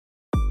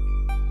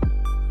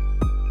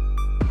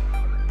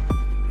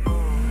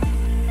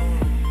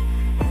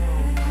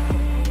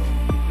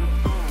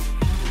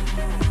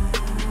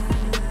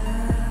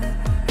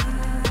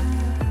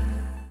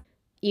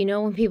You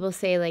know when people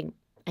say, like,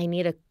 I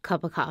need a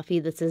cup of coffee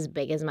that's as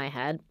big as my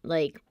head?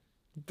 Like,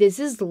 this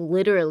is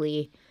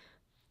literally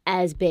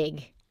as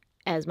big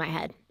as my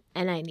head,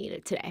 and I need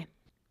it today.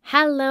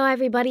 Hello,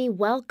 everybody.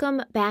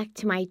 Welcome back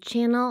to my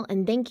channel,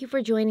 and thank you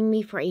for joining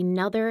me for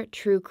another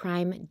true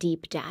crime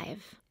deep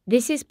dive.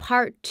 This is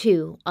part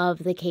 2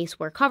 of the case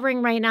we're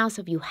covering right now,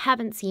 so if you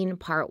haven't seen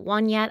part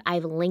 1 yet,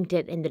 I've linked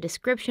it in the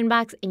description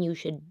box, and you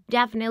should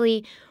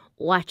definitely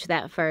watch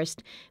that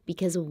first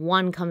because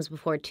 1 comes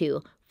before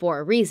 2 for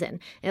a reason.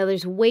 Now,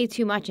 there's way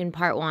too much in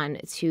part 1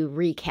 to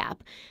recap,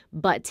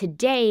 but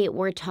today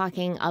we're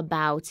talking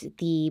about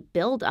the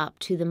build-up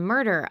to the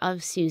murder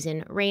of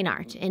Susan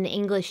Reinhart, an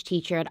English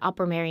teacher at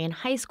Upper Merion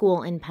High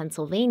School in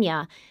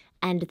Pennsylvania,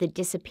 and the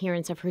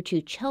disappearance of her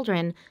 2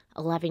 children,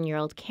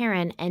 11-year-old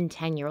Karen and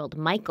 10-year-old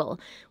Michael.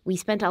 We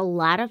spent a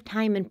lot of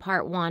time in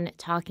part 1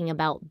 talking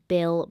about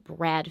Bill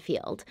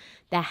Bradfield,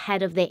 the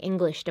head of the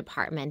English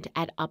department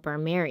at Upper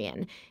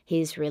Merion,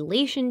 his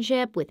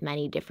relationship with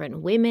many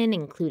different women,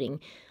 including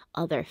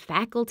other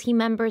faculty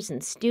members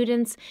and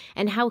students,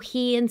 and how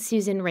he and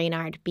Susan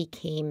Reinhart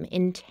became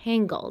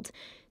entangled.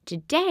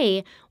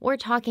 Today, we're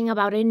talking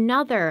about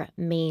another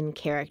main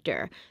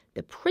character,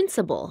 the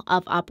principal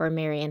of Upper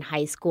Merion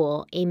High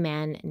School, a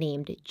man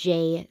named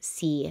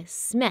J.C.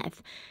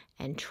 Smith.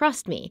 And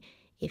trust me,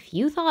 if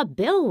you thought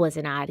Bill was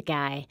an odd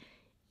guy,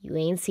 you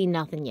ain't seen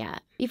nothing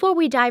yet. Before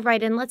we dive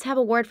right in, let's have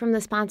a word from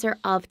the sponsor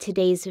of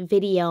today's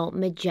video,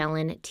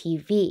 Magellan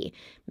TV.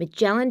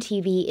 Magellan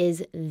TV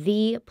is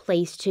the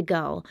place to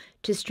go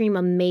to stream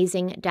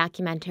amazing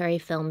documentary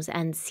films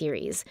and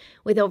series.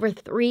 With over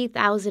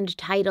 3,000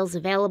 titles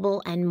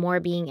available and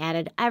more being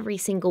added every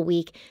single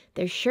week,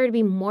 there's sure to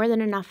be more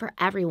than enough for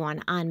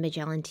everyone on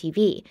Magellan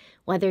TV.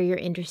 Whether you're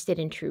interested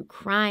in true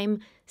crime,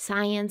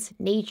 science,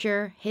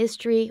 nature,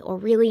 history, or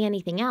really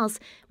anything else,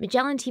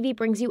 Magellan TV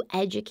brings you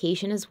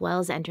education as well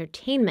as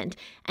entertainment,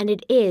 and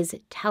it is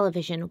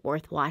television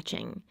worth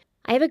watching.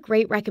 I have a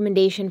great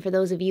recommendation for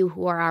those of you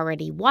who are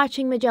already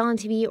watching Magellan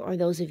TV or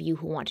those of you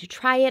who want to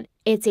try it.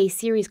 It's a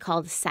series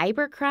called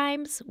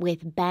Cybercrimes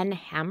with Ben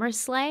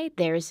Hammersley.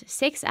 There's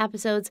 6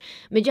 episodes.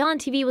 Magellan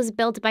TV was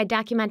built by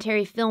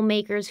documentary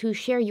filmmakers who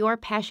share your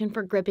passion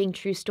for gripping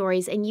true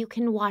stories, and you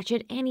can watch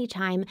it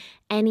anytime,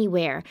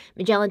 anywhere.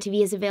 Magellan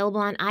TV is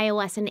available on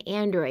iOS and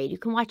Android. You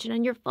can watch it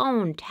on your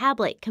phone,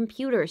 tablet,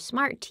 computer,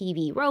 smart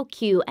TV,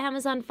 Roku,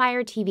 Amazon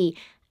Fire TV,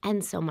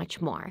 and so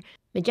much more.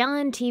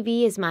 Magellan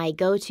TV is my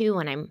go-to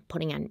when I'm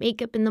putting on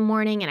makeup in the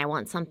morning and I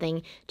want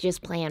something to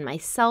just play on my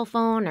cell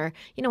phone, or,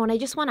 when I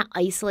just want to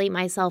isolate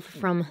myself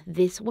from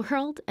this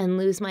world and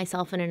lose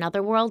myself in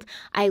another world.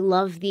 I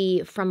love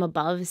the From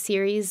Above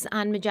series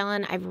on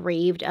Magellan. I've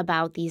raved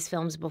about these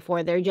films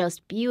before. They're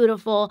just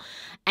beautiful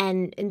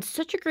and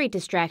such a great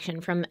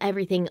distraction from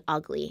everything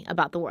ugly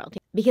about the world,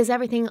 because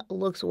everything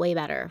looks way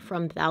better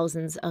from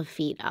thousands of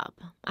feet up.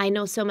 I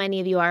know so many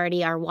of you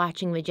already are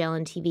watching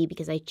Magellan TV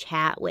because I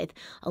chat with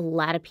a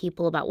lot of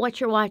people about what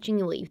you're watching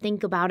and what you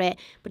think about it.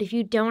 But if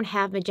you don't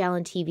have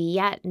Magellan TV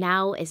yet,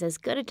 now is as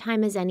good a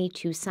time as any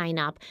to sign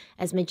up,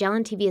 as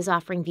Magellan TV is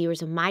offering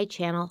viewers of my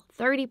channel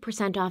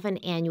 30% off an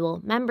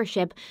annual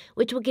membership,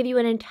 which will give you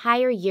an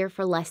entire year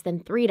for less than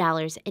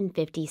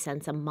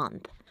 $3.50 a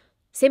month.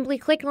 Simply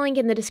click the link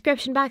in the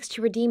description box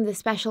to redeem the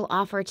special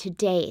offer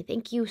today.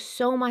 Thank you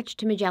so much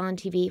to Magellan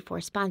TV for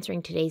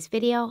sponsoring today's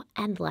video,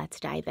 and let's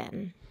dive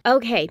in.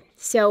 Okay,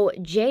 so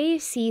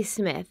J.C.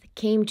 Smith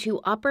came to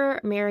Upper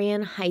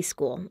Merion High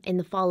School in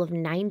the fall of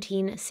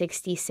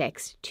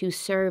 1966 to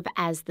serve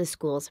as the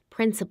school's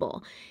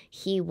principal.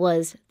 He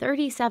was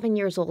 37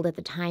 years old at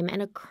the time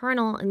and a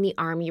colonel in the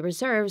Army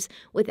Reserves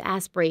with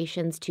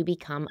aspirations to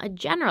become a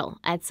general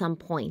at some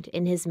point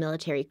in his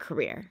military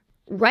career.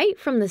 Right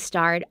from the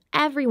start,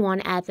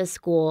 everyone at the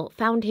school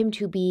found him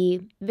to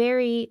be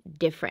very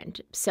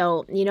different.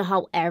 So, you know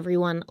how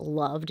everyone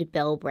loved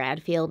Bill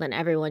Bradfield and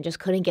everyone just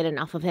couldn't get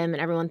enough of him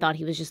and everyone thought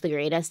he was just the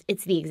greatest?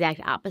 It's the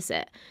exact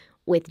opposite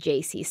with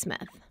J.C.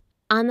 Smith.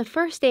 On the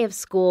first day of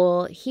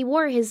school, he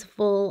wore his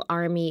full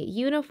Army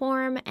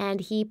uniform and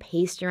he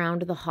paced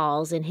around the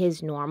halls in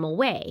his normal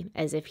way,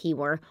 as if he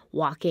were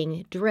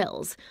walking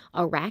drills,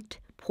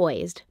 erect,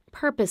 poised,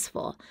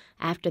 purposeful.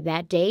 After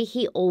that day,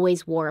 he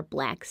always wore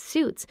black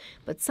suits,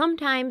 but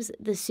sometimes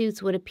the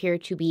suits would appear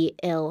to be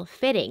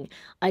ill-fitting,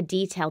 a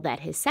detail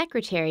that his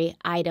secretary,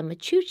 Ida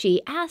Machucci,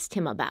 asked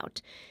him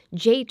about.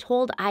 Jay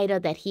told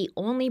Ida that he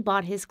only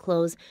bought his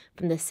clothes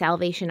from the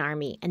Salvation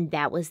Army, and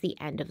that was the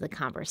end of the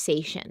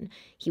conversation.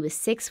 He was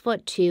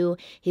 6'2",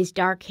 his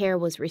dark hair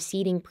was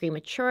receding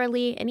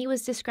prematurely, and he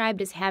was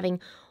described as having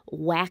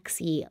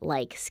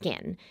waxy-like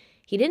skin.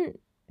 He didn't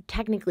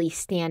technically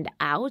stand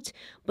out,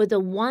 but the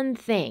one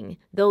thing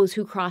those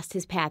who crossed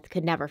his path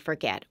could never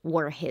forget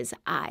were his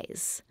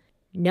eyes.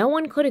 No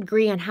one could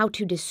agree on how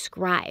to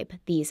describe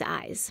these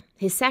eyes.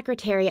 His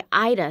secretary,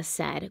 Ida,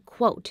 said,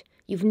 quote,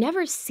 "You've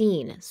never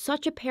seen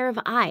such a pair of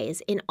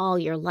eyes in all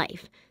your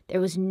life.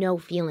 There was no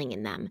feeling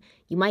in them.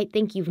 You might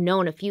think you've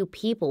known a few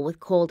people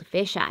with cold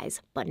fish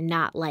eyes, but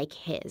not like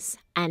his."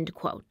 End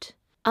quote.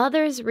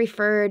 Others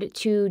referred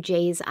to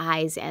Jay's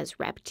eyes as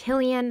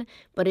reptilian,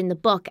 but in the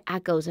book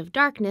Echoes of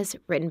Darkness,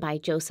 written by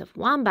Joseph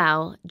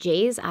Wambaugh,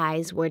 Jay's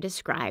eyes were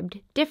described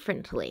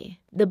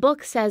differently. The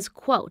book says,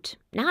 quote,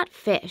 "Not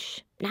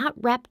fish,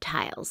 not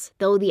reptiles,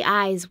 though the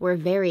eyes were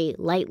very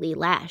lightly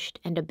lashed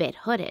and a bit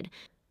hooded,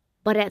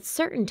 but at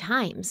certain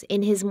times,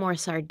 in his more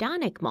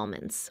sardonic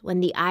moments, when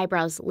the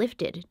eyebrows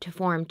lifted to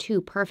form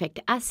two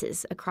perfect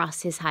S's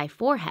across his high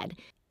forehead,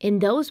 in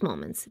those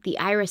moments, the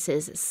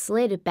irises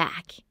slid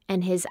back,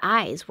 and his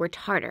eyes were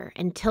tartar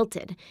and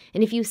tilted,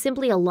 and if you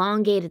simply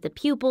elongated the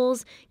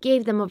pupils,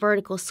 gave them a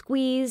vertical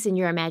squeeze in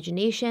your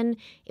imagination,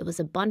 it was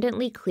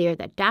abundantly clear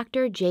that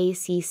Dr.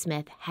 J.C.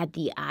 Smith had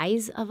the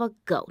eyes of a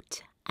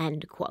goat,"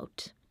 end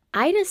quote.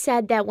 Ida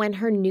said that when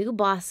her new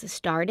boss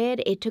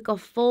started, it took a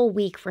full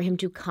week for him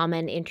to come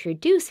and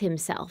introduce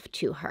himself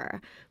to her.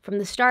 From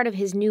the start of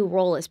his new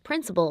role as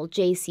principal,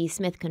 J.C.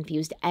 Smith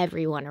confused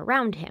everyone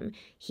around him.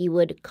 He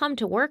would come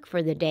to work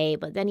for the day,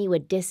 but then he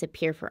would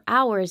disappear for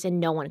hours and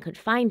no one could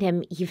find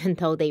him, even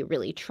though they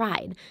really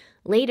tried.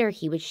 Later,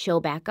 he would show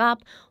back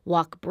up,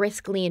 walk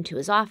briskly into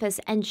his office,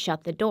 and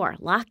shut the door,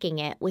 locking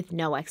it with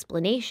no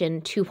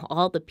explanation to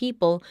all the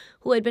people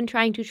who had been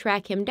trying to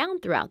track him down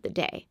throughout the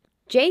day.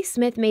 Jay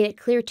Smith made it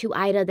clear to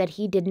Ida that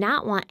he did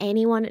not want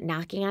anyone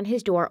knocking on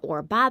his door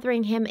or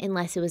bothering him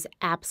unless it was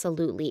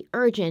absolutely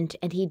urgent,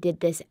 and he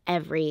did this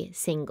every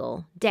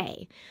single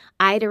day.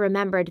 Ida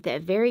remembered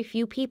that very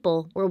few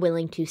people were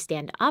willing to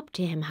stand up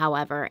to him,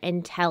 however,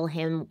 and tell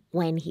him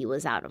when he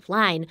was out of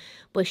line,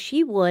 but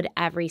she would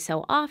every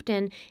so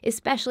often,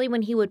 especially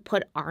when he would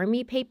put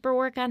army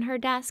paperwork on her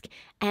desk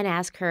and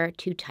ask her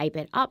to type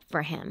it up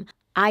for him.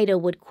 Ida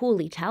would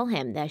coolly tell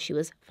him that she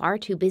was far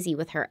too busy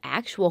with her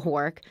actual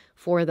work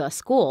for the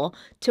school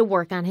to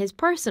work on his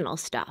personal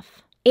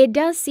stuff. It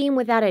does seem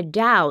without a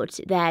doubt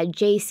that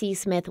J.C.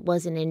 Smith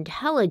was an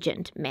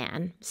intelligent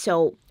man.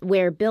 So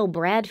where Bill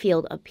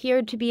Bradfield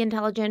appeared to be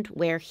intelligent,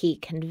 where he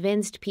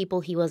convinced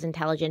people he was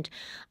intelligent,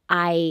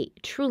 I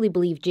truly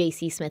believe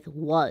J.C. Smith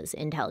was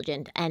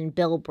intelligent, and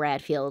Bill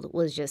Bradfield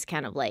was just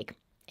kind of like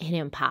an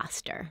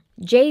imposter.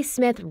 J.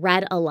 Smith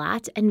read a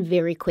lot and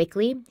very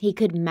quickly. He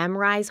could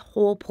memorize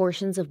whole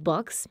portions of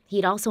books.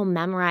 He'd also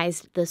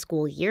memorized the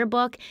school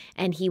yearbook,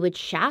 and he would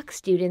shock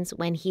students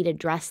when he'd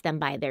address them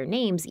by their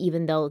names,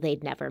 even though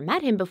they'd never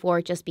met him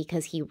before, just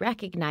because he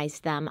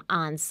recognized them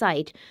on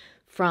sight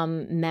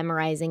from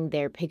memorizing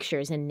their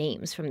pictures and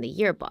names from the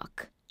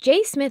yearbook.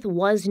 J. Smith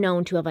was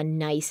known to have a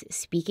nice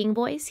speaking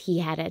voice. He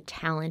had a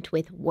talent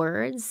with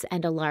words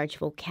and a large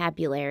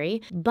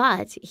vocabulary,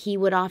 but he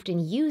would often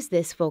use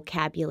this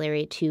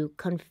vocabulary to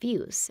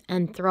confuse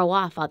and throw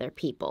off other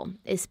people,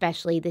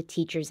 especially the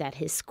teachers at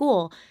his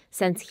school,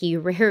 since he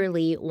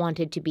rarely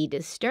wanted to be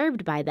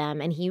disturbed by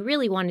them, and he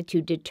really wanted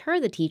to deter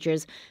the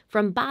teachers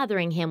from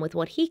bothering him with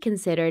what he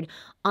considered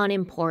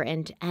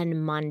unimportant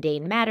and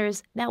mundane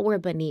matters that were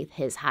beneath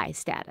his high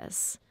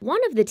status. One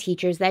of the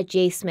teachers that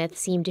J. Smith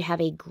seemed to have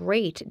a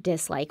great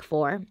dislike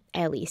for,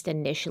 at least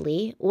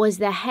initially, was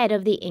the head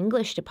of the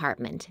English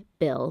department,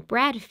 Bill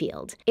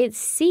Bradfield. It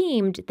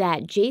seemed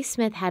that J.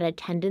 Smith had a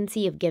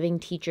tendency of giving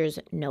teachers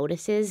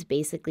notices,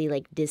 basically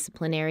like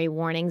disciplinary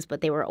warnings, but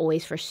they were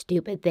always for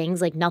stupid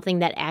things, like nothing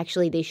that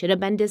actually they should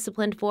have been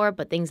disciplined for,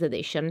 but things that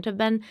they shouldn't have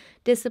been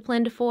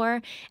disciplined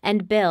for.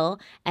 And Bill,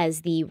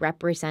 as the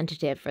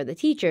representative for the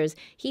teachers,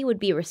 he would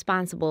be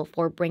responsible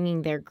for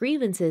bringing their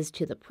grievances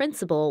to the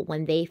principal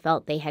when they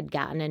felt they had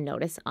gotten a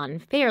notice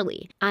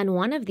unfairly. On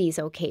one of these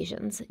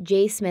occasions,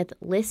 J. Smith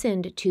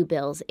listened to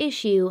Bill's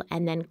issue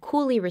and then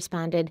coolly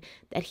responded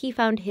that he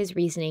found his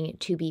reasoning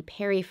to be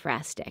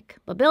periphrastic.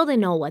 But Bill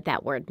didn't know what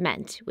that word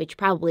meant, which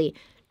probably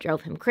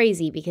drove him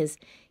crazy because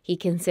he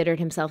considered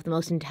himself the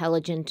most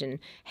intelligent and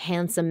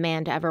handsome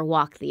man to ever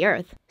walk the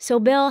earth. So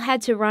Bill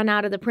had to run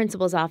out of the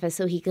principal's office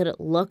so he could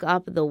look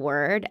up the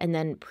word and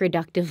then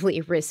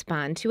productively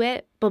respond to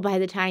it. But by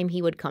the time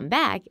he would come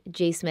back,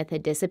 J. Smith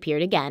had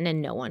disappeared again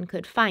and no one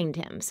could find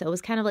him. So it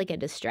was kind of like a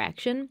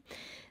distraction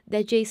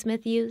that J.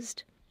 Smith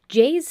used.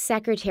 Jay's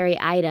secretary,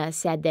 Ida,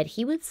 said that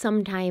he would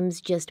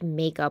sometimes just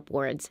make up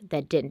words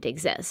that didn't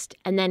exist,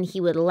 and then he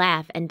would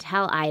laugh and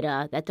tell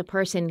Ida that the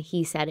person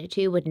he said it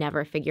to would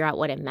never figure out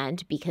what it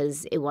meant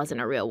because it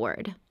wasn't a real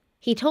word.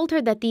 He told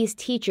her that these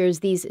teachers,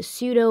 these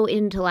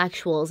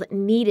pseudo-intellectuals,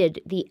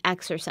 needed the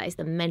exercise,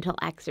 the mental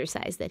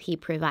exercise that he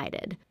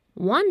provided.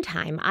 One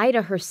time,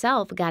 Ida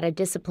herself got a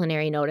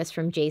disciplinary notice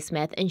from J.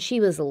 Smith, and she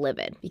was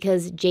livid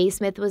because J.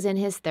 Smith was in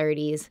his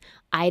 30s,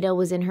 Ida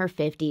was in her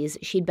 50s.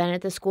 She'd been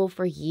at the school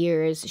for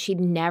years. She'd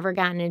never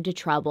gotten into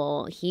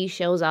trouble. He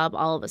shows up,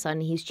 all of a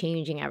sudden he's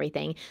changing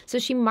everything. So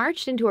she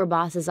marched into her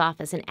boss's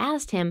office and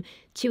asked him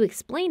to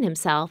explain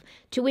himself,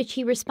 to which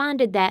he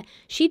responded that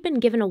she'd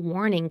been given a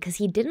warning because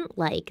he didn't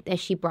like that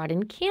she brought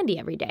in candy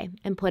every day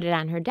and put it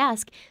on her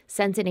desk,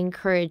 since it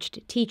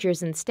encouraged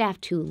teachers and staff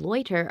to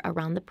loiter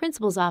around the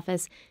principal's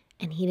office,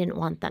 and he didn't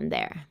want them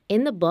there.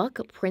 In the book,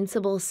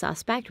 Principal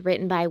Suspect,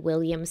 written by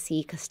William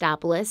C.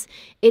 Kostopoulos,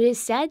 it is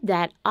said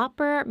that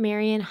Upper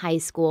Marion High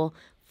School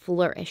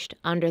flourished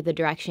under the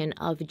direction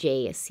of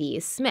J.C.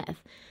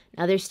 Smith.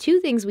 Now, there's two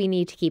things we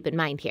need to keep in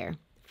mind here.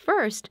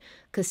 First,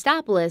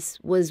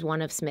 Kostopoulos was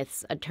one of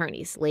Smith's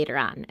attorneys later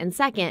on. And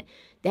second,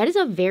 that is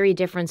a very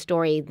different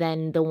story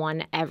than the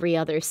one every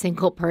other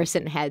single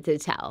person had to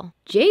tell.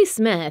 J.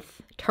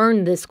 Smith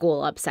turned the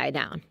school upside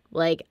down.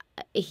 Like,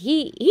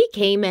 he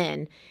came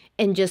in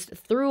and just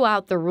threw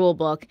out the rule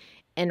book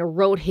and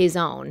wrote his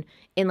own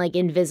in like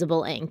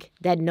invisible ink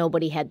that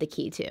nobody had the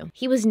key to.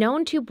 He was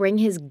known to bring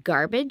his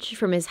garbage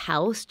from his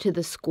house to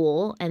the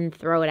school and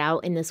throw it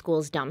out in the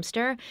school's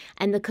dumpster,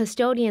 and the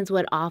custodians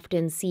would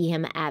often see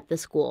him at the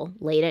school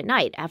late at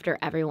night after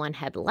everyone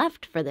had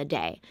left for the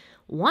day.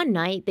 One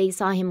night, they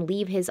saw him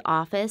leave his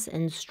office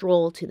and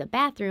stroll to the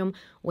bathroom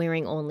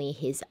wearing only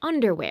his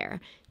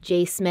underwear.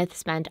 J. Smith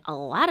spent a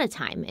lot of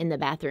time in the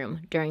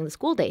bathroom during the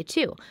school day,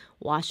 too,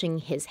 washing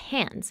his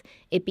hands.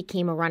 It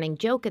became a running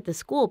joke at the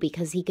school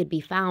because he could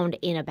be found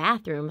in a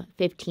bathroom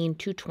 15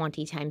 to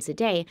 20 times a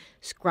day,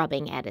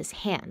 scrubbing at his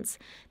hands.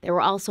 There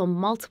were also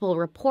multiple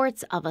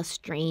reports of a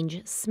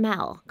strange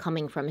smell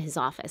coming from his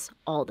office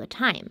all the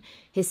time.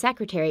 His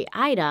secretary,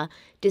 Ida,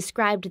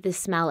 described the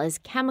smell as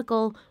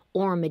chemical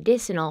or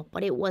medicinal,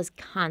 but it was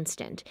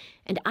constant.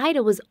 And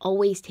Ida was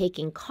always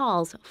taking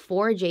calls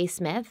for J.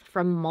 Smith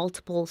from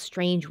multiple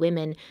strange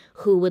women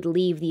who would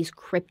leave these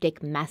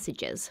cryptic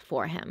messages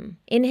for him.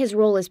 In his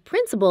role as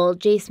principal,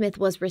 J. Smith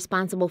was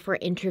responsible for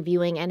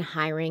interviewing and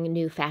hiring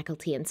new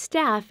faculty and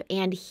staff,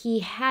 and he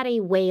had a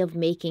way of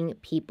making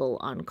people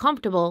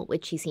uncomfortable,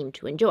 which he seemed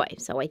to enjoy.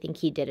 So I think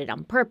he did it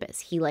on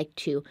purpose. He liked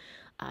to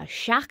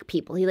shock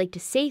people. He liked to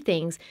say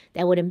things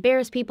that would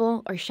embarrass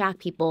people or shock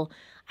people,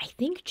 I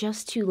think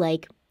just to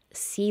like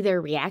see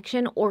their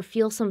reaction or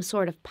feel some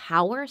sort of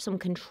power, some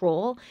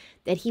control,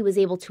 that he was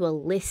able to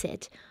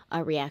elicit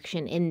a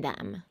reaction in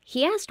them.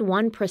 He asked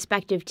one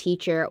prospective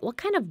teacher what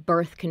kind of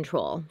birth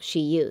control she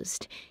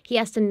used. He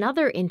asked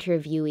another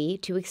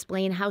interviewee to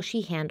explain how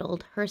she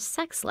handled her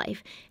sex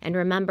life. And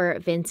remember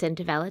Vincent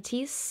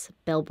Velasquez,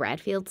 Bill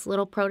Bradfield's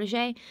little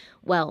protege?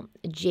 Well,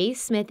 J.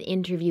 Smith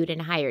interviewed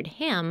and hired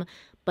him,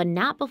 but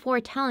not before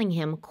telling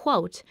him,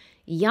 quote,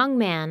 "Young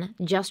man,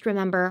 just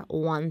remember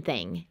one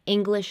thing.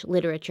 English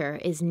literature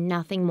is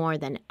nothing more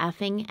than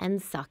effing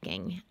and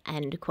sucking,"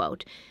 end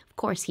quote. Of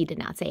course, he did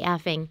not say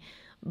effing,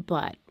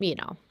 but, you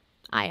know,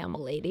 I am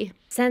a lady.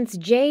 Since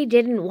Jay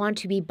didn't want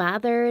to be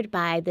bothered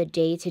by the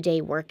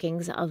day-to-day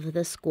workings of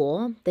the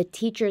school, the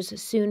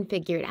teachers soon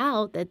figured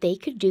out that they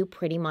could do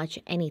pretty much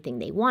anything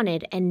they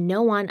wanted, and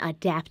no one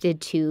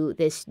adapted to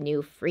this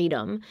new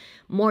freedom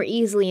more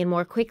easily and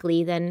more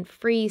quickly than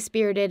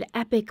free-spirited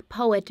epic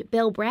poet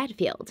Bill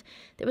Bradfield.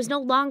 There was no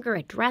longer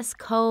a dress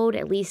code,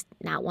 at least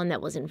not one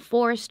that was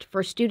enforced,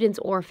 for students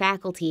or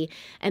faculty,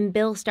 and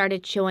Bill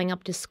started showing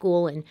up to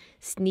school in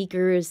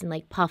sneakers and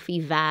like puffy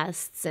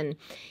vests, and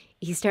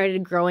he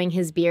started growing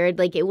his beard.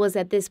 Like, it was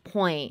at this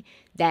point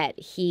that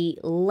he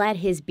let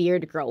his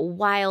beard grow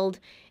wild,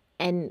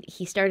 and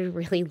he started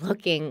really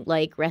looking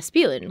like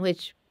Rasputin,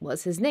 which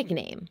was his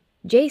nickname.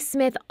 J.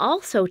 Smith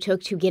also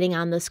took to getting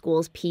on the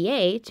school's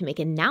PA to make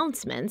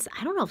announcements.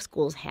 I don't know if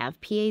schools have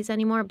PAs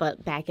anymore,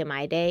 but back in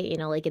my day, you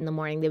know, like in the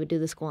morning, they would do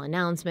the school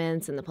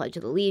announcements and the Pledge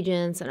of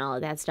Allegiance and all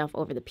of that stuff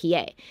over the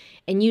PA.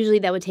 And usually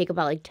that would take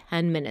about like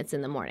 10 minutes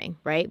in the morning,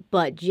 right?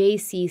 But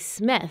J.C.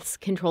 Smith's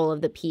control of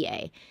the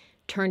PA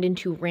turned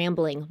into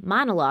rambling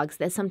monologues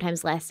that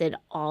sometimes lasted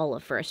all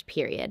of first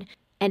period.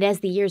 And as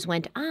the years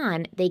went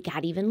on, they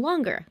got even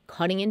longer,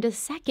 cutting into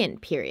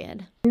second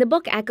period. In the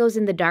book Echoes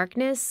in the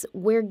Darkness,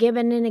 we're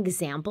given an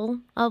example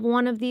of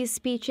one of these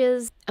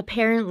speeches.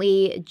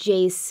 Apparently,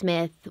 J.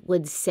 Smith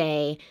would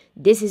say,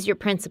 "This is your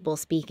principal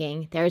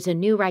speaking. There's a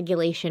new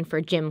regulation for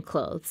gym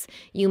clothes.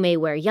 You may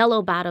wear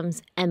yellow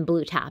bottoms and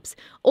blue tops,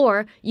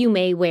 or you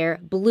may wear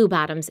blue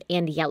bottoms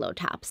and yellow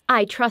tops.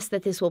 I trust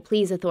that this will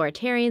please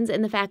authoritarians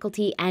in the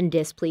faculty and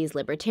displease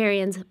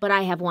libertarians, but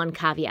I have one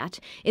caveat.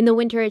 In the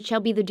winter, it shall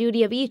be the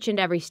duty of each and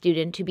every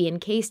student to be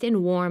encased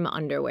in warm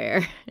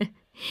underwear."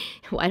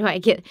 Why do I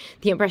get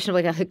the impression of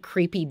like a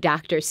creepy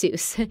Dr.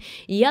 Seuss?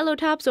 Yellow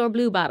tops or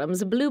blue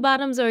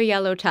bottoms or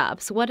yellow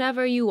tops,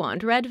 whatever you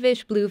want. Red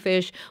fish, blue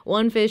fish,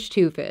 one fish,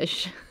 two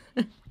fish.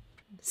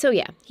 So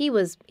yeah, he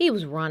was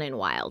running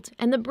wild.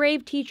 And the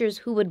brave teachers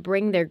who would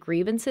bring their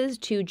grievances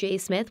to J.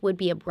 Smith would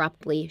be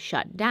abruptly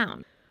shut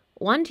down.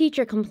 One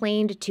teacher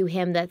complained to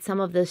him that some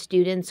of the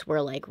students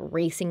were like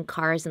racing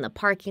cars in the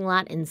parking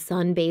lot and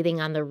sunbathing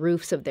on the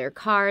roofs of their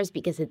cars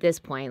because at this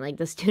point, like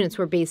the students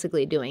were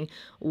basically doing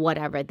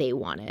whatever they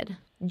wanted.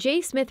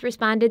 J. Smith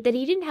responded that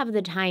he didn't have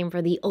the time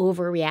for the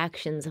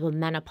overreactions of a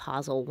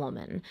menopausal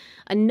woman.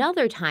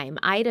 Another time,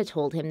 Ida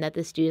told him that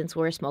the students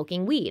were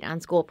smoking weed on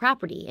school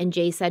property, and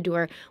Jay said to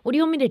her, "What do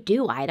you want me to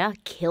do, Ida?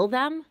 Kill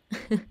them?"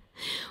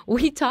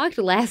 We talked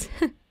last...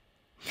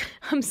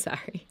 I'm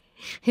sorry.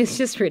 It's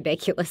just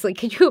ridiculous. Like,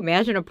 could you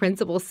imagine a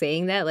principal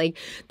saying that? Like,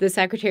 the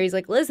secretary's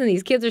like, "Listen,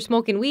 these kids are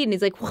smoking weed." And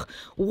he's like,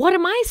 "What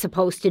am I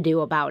supposed to do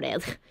about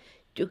it?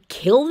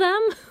 Kill them?"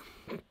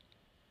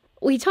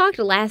 We talked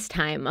last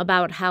time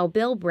about how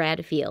Bill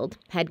Bradfield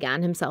had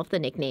gotten himself the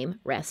nickname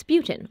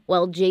Rasputin.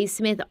 Well, Jay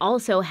Smith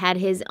also had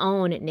his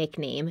own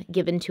nickname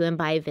given to him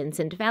by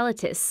Vincent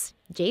Valitis.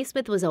 Jay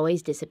Smith was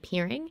always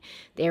disappearing.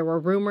 There were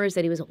rumors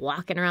that he was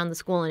walking around the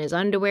school in his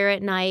underwear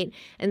at night,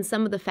 and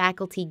some of the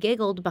faculty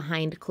giggled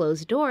behind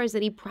closed doors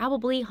that he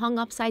probably hung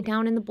upside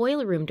down in the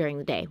boiler room during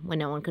the day when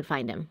no one could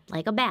find him,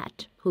 like a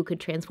bat who could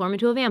transform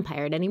into a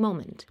vampire at any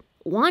moment.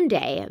 One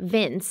day,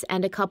 Vince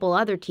and a couple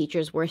other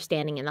teachers were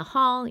standing in the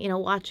hall,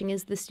 watching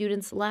as the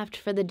students left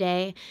for the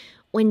day,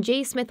 when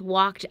Jay Smith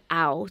walked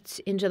out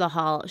into the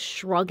hall,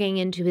 shrugging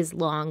into his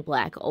long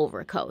black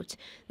overcoat.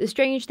 The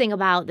strange thing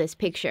about this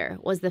picture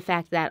was the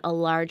fact that a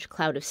large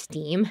cloud of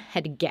steam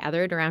had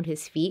gathered around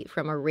his feet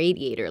from a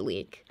radiator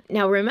leak.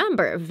 Now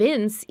remember,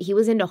 Vince, he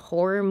was into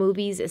horror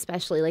movies,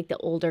 especially like the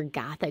older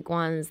gothic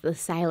ones, the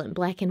silent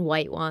black and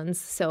white ones.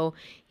 So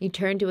he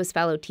turned to his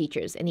fellow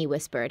teachers and he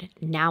whispered,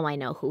 "Now I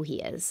know who he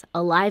is.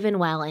 Alive and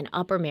well in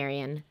Upper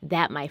Merion,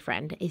 that, my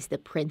friend, is the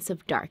Prince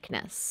of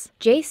Darkness."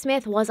 Jay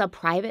Smith was a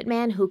private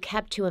man who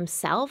kept to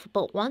himself,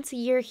 but once a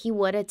year he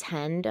would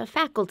attend a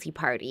faculty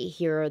party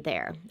here or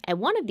there. At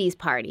one of these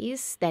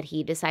parties that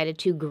he decided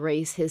to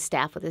grace his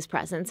staff with his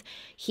presence,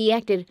 he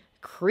acted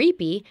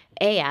creepy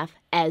AF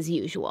as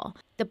usual.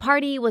 The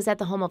party was at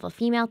the home of a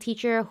female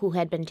teacher who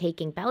had been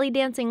taking belly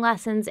dancing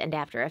lessons, and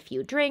after a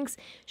few drinks,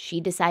 she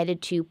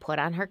decided to put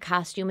on her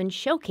costume and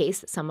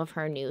showcase some of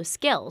her new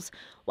skills.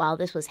 While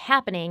this was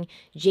happening,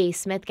 Jay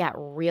Smith got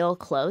real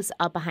close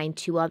up behind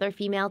two other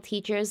female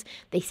teachers.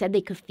 They said they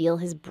could feel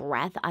his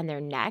breath on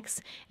their necks,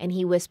 and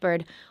he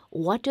whispered,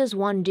 "What does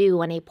one do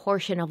when a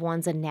portion of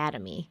one's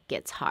anatomy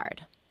gets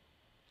hard?"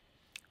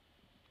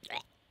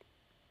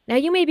 Now,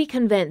 you may be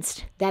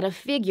convinced that a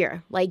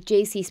figure like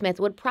J.C. Smith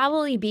would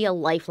probably be a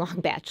lifelong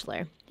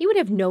bachelor. He would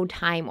have no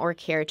time or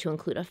care to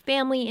include a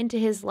family into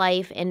his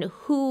life, and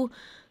who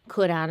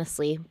could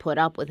honestly put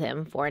up with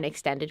him for an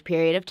extended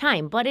period of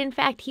time. But in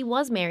fact, he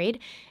was married,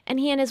 and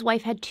he and his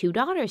wife had 2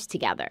 daughters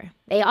together.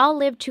 They all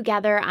lived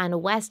together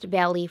on West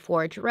Valley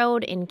Forge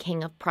Road in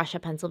King of Prussia,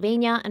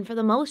 Pennsylvania, and for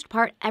the most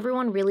part,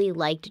 everyone really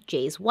liked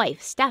Jay's wife,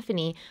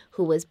 Stephanie,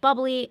 who was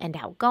bubbly and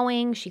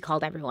outgoing. She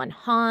called everyone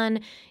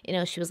hon.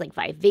 She was like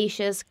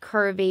vivacious,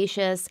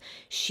 curvaceous.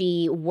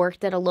 She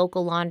worked at a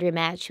local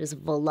laundromat. She was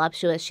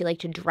voluptuous. She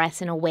liked to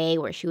dress in a way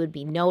where she would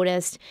be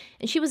noticed,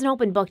 and she was an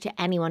open book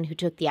to anyone who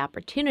took the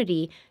opportunity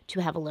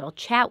to have a little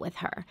chat with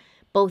her.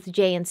 Both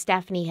Jay and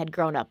Stephanie had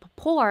grown up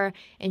poor,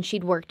 and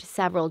she'd worked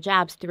several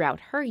jobs throughout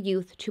her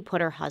youth to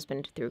put her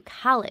husband through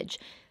college.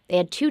 They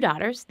had 2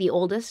 daughters. The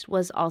oldest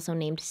was also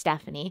named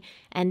Stephanie,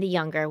 and the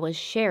younger was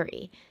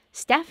Sherry.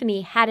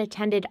 Stephanie had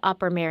attended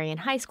Upper Merion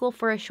High School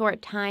for a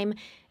short time,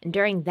 and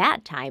during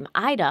that time,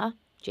 Ida,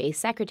 Jay's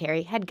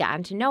secretary, had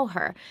gotten to know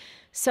her.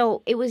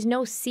 So it was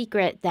no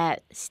secret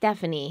that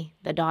Stephanie,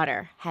 the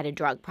daughter, had a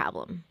drug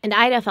problem. And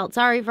Ida felt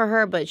sorry for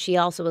her, but she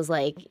also was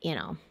like,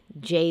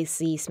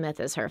 J.C. Smith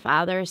is her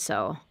father,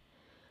 so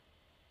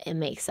it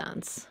makes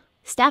sense.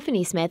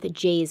 Stephanie Smith,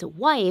 Jay's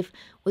wife,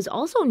 was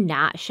also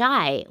not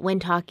shy when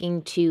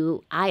talking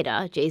to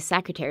Ida, Jay's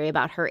secretary,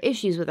 about her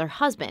issues with her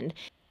husband.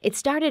 It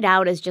started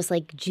out as just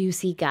like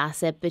juicy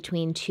gossip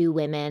between 2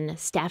 women.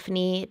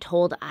 Stephanie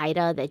told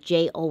Ida that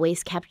Jay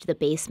always kept the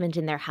basement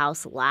in their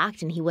house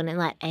locked and he wouldn't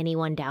let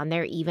anyone down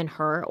there, even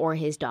her or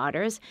his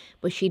daughters.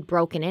 But she'd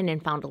broken in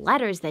and found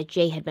letters that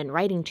Jay had been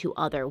writing to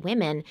other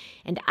women.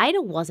 And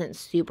Ida wasn't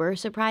super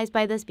surprised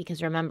by this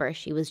because remember,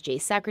 she was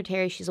Jay's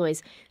secretary. She's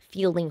always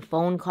fielding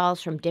phone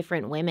calls from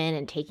different women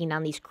and taking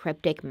down these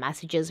cryptic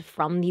messages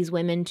from these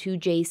women to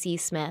J.C.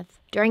 Smith.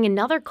 During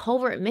another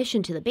covert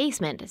mission to the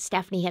basement,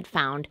 Stephanie had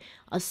found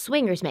a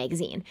swingers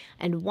magazine,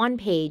 and one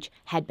page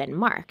had been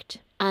marked.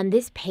 On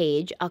this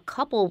page, a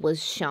couple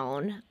was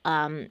shown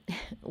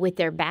with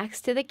their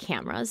backs to the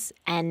cameras,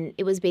 and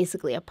it was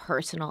basically a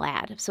personal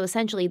ad. So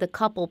essentially, the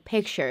couple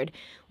pictured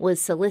was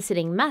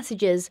soliciting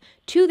messages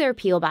to their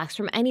P.O. box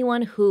from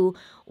anyone who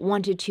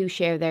wanted to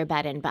share their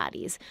bed and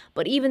bodies.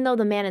 But even though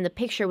the man in the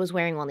picture was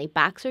wearing only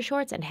boxer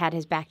shorts and had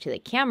his back to the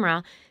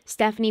camera,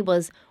 Stephanie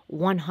was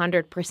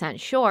 100%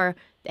 sure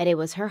that it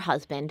was her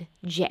husband,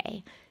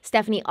 Jay.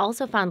 Stephanie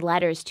also found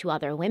letters to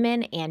other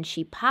women, and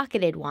she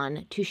pocketed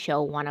one to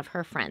show one of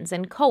her friends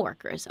and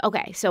coworkers.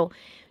 Okay, so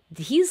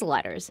these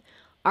letters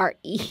are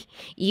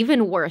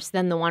even worse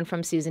than the one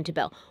from Susan to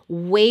Bill.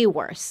 Way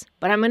worse.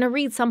 But I'm going to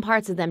read some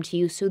parts of them to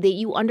you so that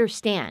you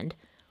understand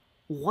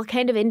what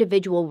kind of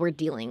individual we're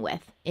dealing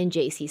with in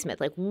J.C. Smith.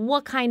 Like,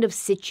 what kind of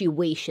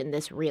situation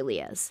this really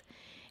is.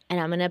 And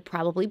I'm going to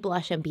probably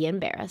blush and be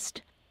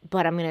embarrassed,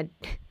 but I'm going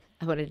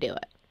to do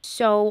it.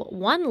 So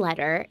one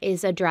letter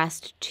is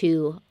addressed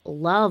to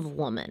Love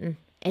Woman,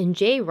 and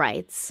Jay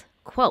writes,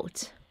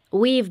 quote,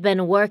 "We've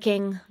been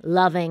working,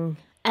 loving,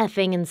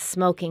 effing, and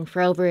smoking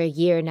for over a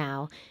year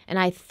now, and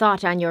I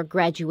thought on your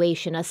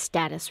graduation a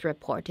status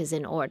report is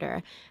in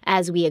order.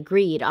 As we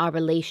agreed, our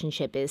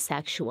relationship is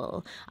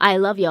sexual. I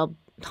love your..."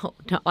 Oh,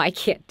 no, I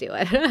can't do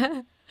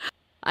it.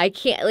 I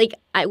can't,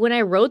 when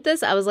I wrote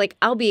this, I was like,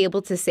 I'll be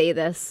able to say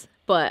this,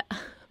 but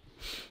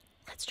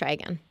let's try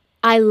again.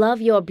 I love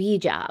your bee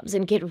jobs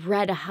and get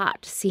red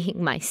hot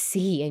seeing my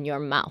C in your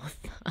mouth.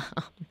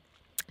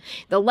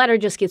 The letter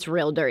just gets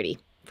real dirty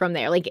from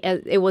there. Like,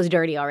 it was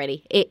dirty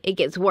already. It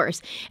gets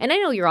worse. And I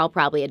know you're all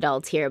probably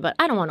adults here, but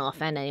I don't want to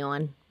offend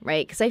anyone,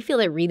 right? Because I feel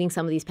that reading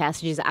some of these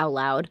passages out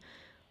loud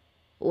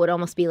would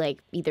almost be like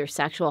either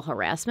sexual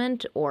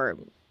harassment or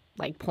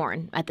like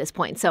porn at this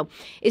point. So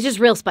it's just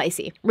real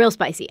spicy, real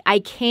spicy.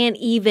 I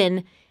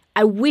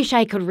wish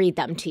I could read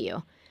them to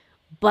you.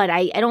 But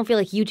I don't feel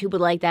like YouTube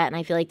would like that, and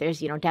I feel like there's,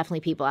 definitely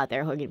people out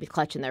there who are going to be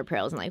clutching their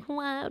pearls and like,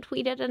 what?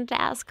 We didn't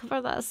ask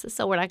for this,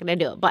 so we're not going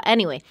to do it. But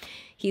anyway,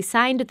 he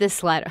signed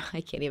this letter.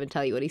 I can't even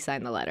tell you what he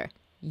signed the letter.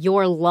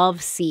 Your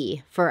love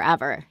C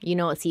forever. You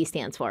know what C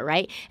stands for,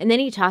 right? And then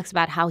he talks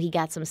about how he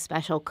got some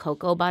special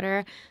cocoa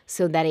butter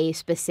so that a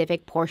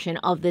specific portion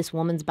of this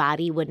woman's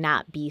body would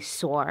not be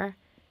sore.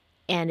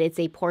 And it's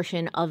a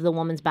portion of the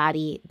woman's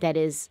body that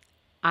is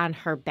on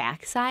her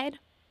backside.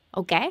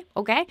 Okay.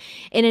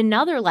 In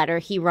another letter,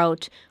 he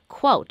wrote,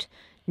 quote,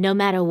 no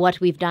matter what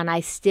we've done,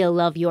 I still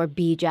love your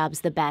bee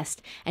jobs the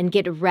best and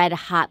get red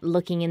hot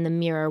looking in the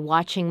mirror,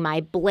 watching my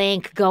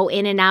blank go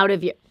in and out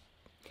of your...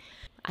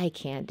 I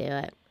can't do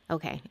it.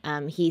 Okay.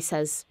 He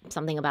says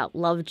something about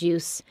love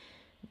juice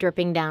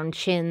dripping down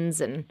chins,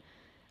 and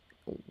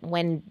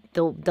when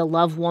the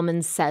love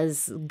woman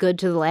says good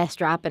to the last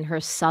drop in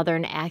her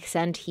southern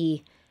accent,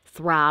 he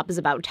throbs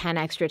about 10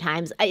 extra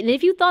times. And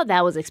if you thought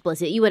that was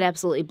explicit, you would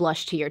absolutely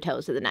blush to your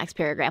toes to the next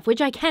paragraph,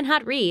 which I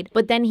cannot read.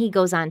 But then he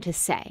goes on to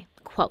say,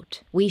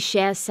 quote, we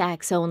share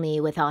sex only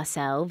with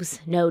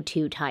ourselves, no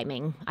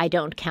two-timing. I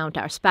don't count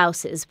our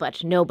spouses,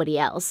 but nobody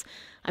else.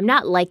 I'm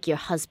not like your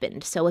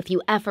husband, so if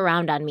you F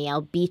around on me, I'll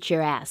beat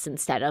your ass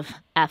instead of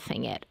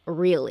effing it,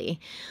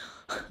 really.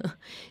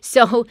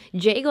 So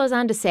Jay goes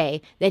on to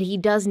say that he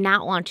does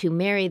not want to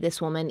marry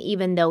this woman,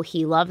 even though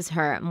he loves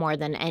her more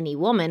than any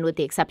woman, with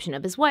the exception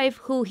of his wife,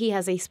 who he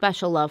has a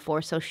special love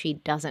for, so she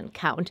doesn't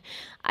count.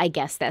 I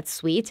guess that's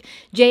sweet.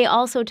 Jay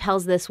also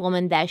tells this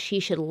woman that she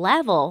should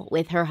level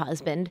with her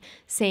husband,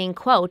 saying,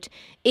 quote,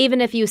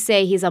 even if you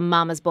say he's a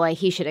mama's boy,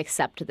 he should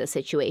accept the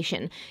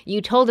situation.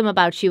 You told him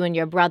about you and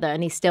your brother,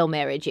 and he still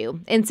married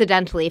you.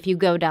 Incidentally, if you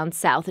go down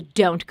south,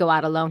 don't go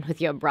out alone with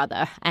your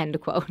brother,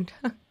 end quote.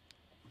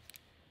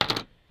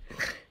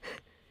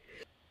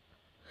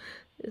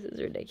 This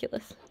is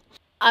ridiculous.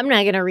 I'm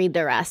not going to read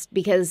the rest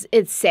because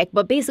it's sick,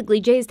 but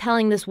basically Jay's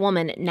telling this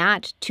woman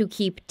not to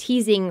keep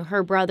teasing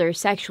her brother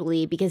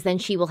sexually because then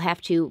she will have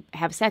to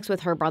have sex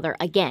with her brother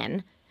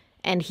again.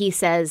 And he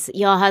says,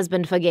 your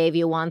husband forgave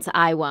you once,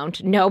 I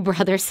won't. No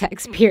brother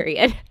sex,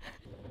 period.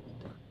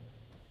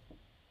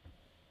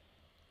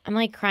 I'm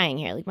like crying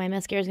here. Like my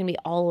mascara is going to be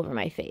all over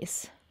my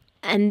face.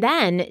 And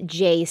then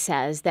Jay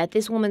says that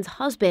this woman's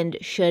husband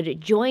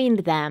should join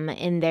them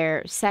in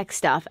their sex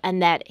stuff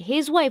and that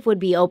his wife would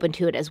be open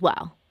to it as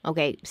well.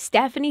 Okay,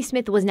 Stephanie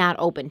Smith was not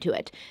open to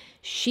it.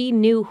 She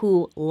knew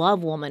who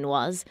Love Woman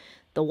was,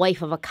 the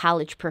wife of a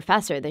college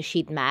professor that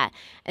she'd met,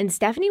 and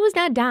Stephanie was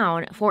not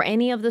down for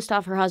any of the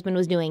stuff her husband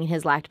was doing in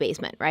his locked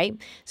basement, right?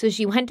 So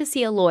she went to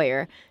see a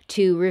lawyer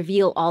to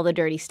reveal all the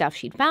dirty stuff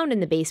she'd found in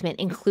the basement,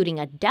 including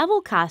a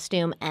devil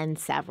costume and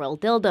several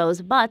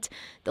dildos, but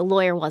the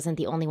lawyer wasn't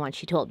the only one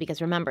she told,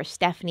 because remember,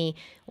 Stephanie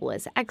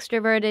was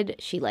extroverted,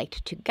 she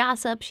liked to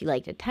gossip, she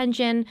liked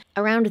attention.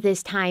 Around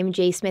this time,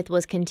 Jay Smith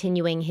was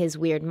continuing his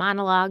weird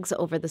monologues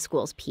over the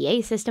school's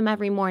PA system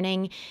every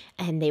morning,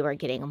 and they were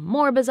getting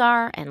more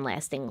bizarre and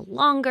lasting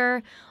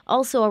longer.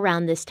 Also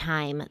around this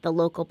time, the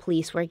local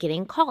police were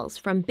getting calls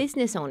from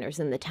business owners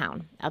in the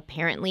town.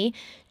 Apparently,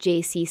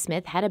 J.C.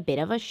 Smith had a bit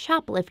of a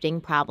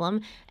shoplifting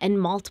problem, and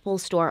multiple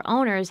store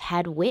owners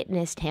had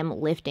witnessed him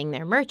lifting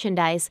their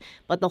merchandise,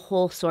 but the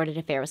whole sordid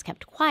affair was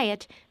kept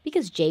quiet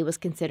because Jay was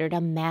considered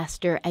a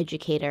master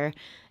educator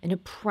and a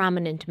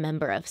prominent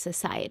member of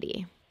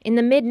society. In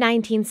the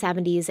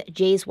mid-1970s,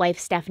 Jay's wife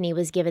Stephanie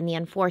was given the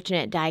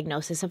unfortunate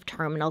diagnosis of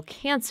terminal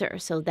cancer,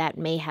 so that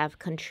may have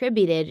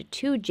contributed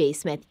to Jay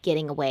Smith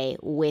getting away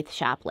with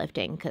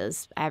shoplifting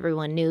because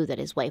everyone knew that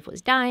his wife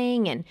was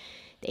dying and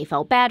they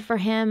felt bad for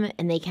him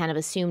and they kind of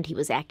assumed he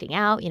was acting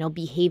out,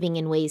 behaving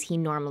in ways he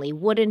normally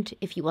wouldn't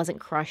if he wasn't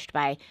crushed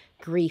by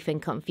grief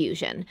and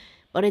confusion.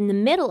 But in the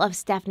middle of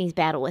Stephanie's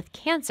battle with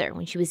cancer,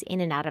 when she was in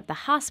and out of the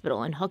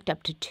hospital and hooked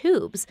up to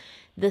tubes,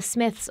 the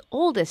Smiths'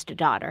 oldest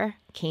daughter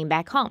came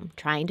back home,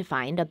 trying to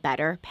find a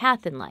better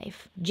path in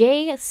life.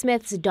 Jay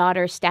Smith's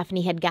daughter,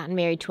 Stephanie, had gotten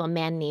married to a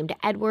man named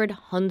Edward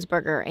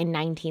Hunsberger in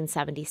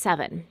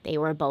 1977. They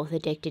were both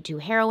addicted to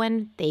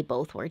heroin. They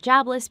both were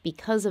jobless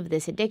because of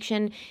this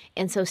addiction,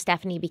 and so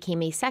Stephanie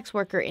became a sex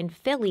worker in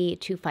Philly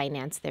to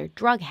finance their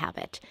drug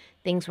habit.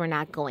 Things were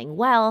not going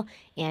well,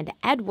 and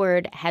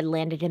Edward had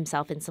landed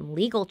himself in some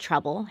legal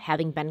trouble,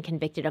 having been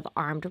convicted of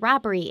armed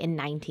robbery in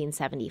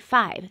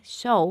 1975.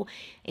 So,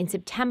 in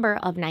September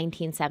of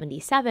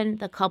 1977,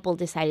 the couple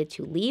decided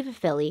to leave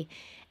Philly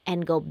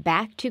and go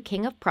back to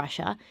King of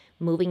Prussia,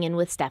 moving in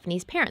with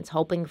Stephanie's parents,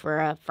 hoping for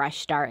a fresh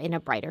start in a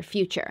brighter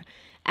future.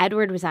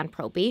 Edward was on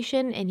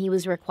probation, and he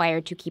was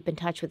required to keep in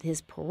touch with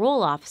his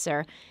parole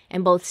officer,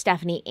 and both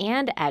Stephanie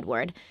and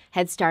Edward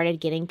had started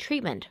getting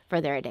treatment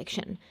for their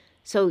addiction.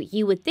 So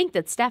you would think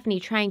that Stephanie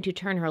trying to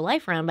turn her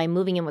life around by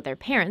moving in with her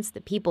parents,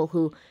 the people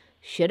who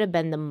should have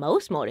been the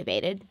most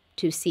motivated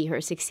to see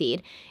her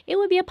succeed, it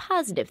would be a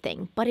positive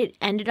thing, but it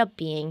ended up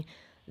being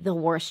the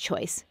worst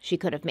choice she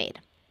could have made.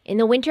 In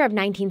the winter of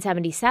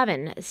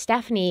 1977,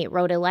 Stephanie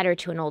wrote a letter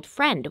to an old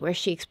friend where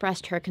she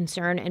expressed her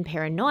concern and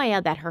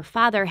paranoia that her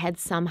father had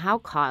somehow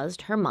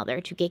caused her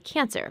mother to get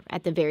cancer.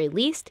 At the very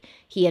least,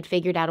 he had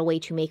figured out a way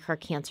to make her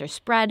cancer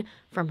spread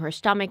from her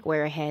stomach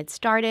where it had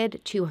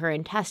started to her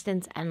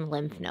intestines and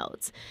lymph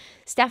nodes.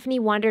 Stephanie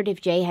wondered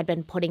if Jay had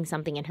been putting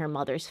something in her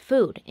mother's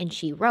food, and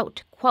she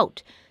wrote,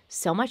 quote,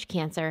 "So much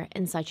cancer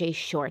in such a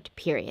short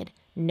period.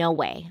 No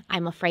way.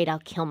 I'm afraid I'll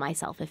kill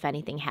myself if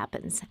anything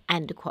happens."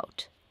 End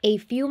quote. A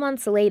few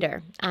months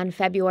later, on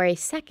February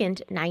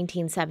 2nd,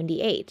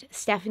 1978,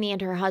 Stephanie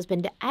and her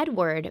husband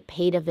Edward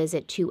paid a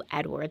visit to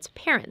Edward's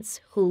parents,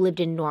 who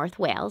lived in North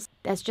Wales.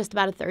 That's just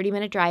about a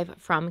 30-minute drive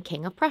from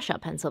King of Prussia,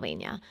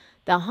 Pennsylvania.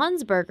 The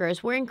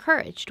Hunsbergers were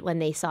encouraged when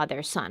they saw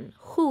their son,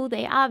 who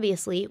they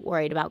obviously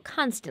worried about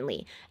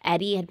constantly.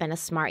 Eddie had been a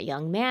smart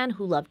young man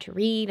who loved to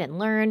read and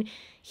learn.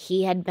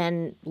 He had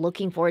been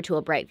looking forward to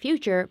a bright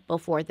future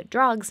before the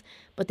drugs,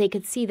 but they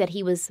could see that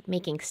he was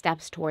making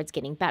steps towards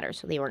getting better,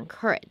 so they were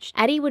encouraged.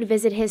 Eddie would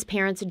visit his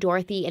parents,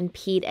 Dorothy and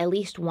Pete, at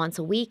least once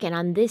a week, and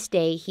on this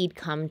day, he'd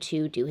come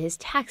to do his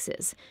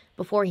taxes.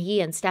 Before he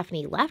and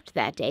Stephanie left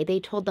that day, they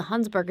told the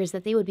Hunsbergers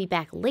that they would be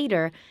back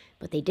later,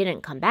 but they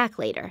didn't come back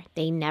later.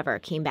 They never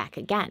came back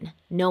again.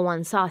 No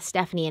one saw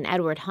Stephanie and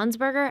Edward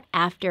Hunsberger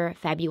after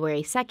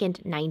February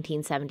 2nd,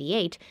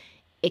 1978,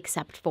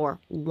 except for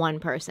one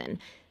person,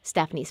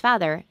 Stephanie's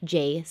father,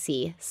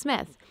 J.C.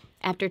 Smith.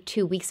 After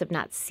 2 weeks of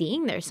not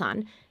seeing their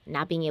son,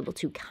 not being able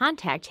to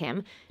contact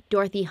him,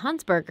 Dorothy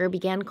Hunsberger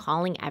began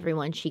calling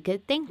everyone she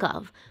could think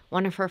of.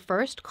 One of her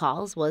first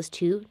calls was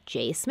to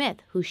Jay Smith,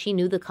 who she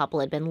knew the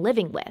couple had been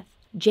living with.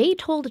 Jay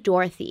told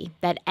Dorothy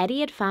that Eddie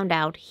had found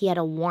out he had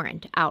a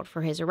warrant out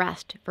for his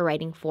arrest for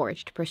writing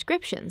forged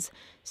prescriptions,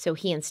 so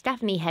he and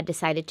Stephanie had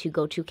decided to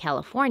go to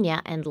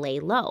California and lay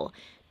low.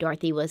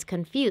 Dorothy was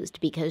confused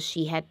because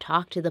she had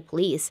talked to the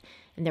police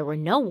and there were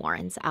no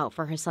warrants out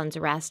for her son's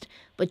arrest,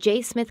 but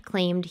Jay Smith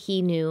claimed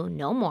he knew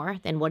no more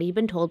than what he'd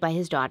been told by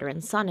his daughter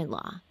and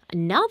son-in-law.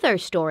 Another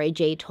story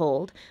Jay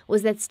told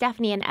was that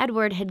Stephanie and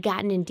Edward had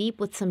gotten in deep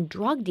with some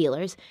drug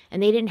dealers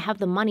and they didn't have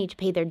the money to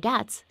pay their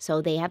debts,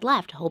 so they had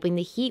left, hoping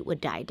the heat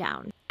would die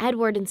down.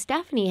 Edward and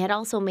Stephanie had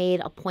also made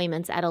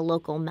appointments at a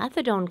local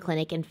methadone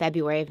clinic in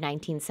February of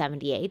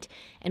 1978,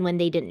 and when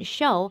they didn't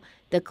show,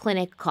 the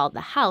clinic called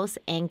the house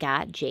and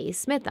got Jay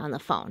Smith on the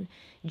phone.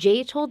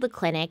 Jay told the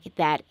clinic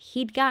that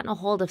he'd gotten a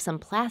hold of some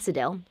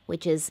Placidil,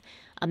 which is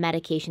a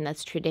medication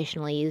that's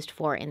traditionally used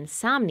for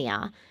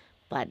insomnia,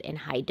 but in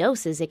high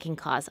doses, it can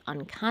cause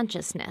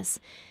unconsciousness.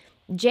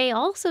 Jay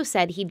also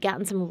said he'd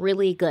gotten some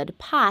really good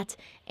pot,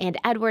 and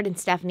Edward and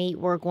Stephanie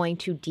were going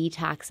to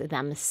detox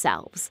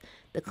themselves.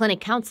 The clinic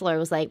counselor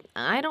was like,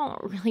 I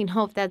don't really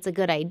know if that's a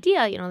good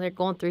idea. You know, they're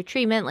going through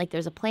treatment, like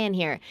there's a plan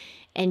here.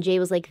 And Jay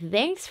was like,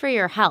 thanks for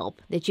your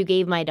help that you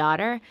gave my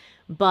daughter,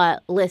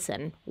 but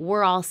listen,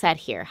 we're all set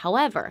here.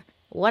 However,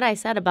 what I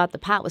said about the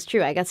pot was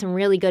true. I got some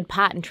really good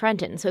pot in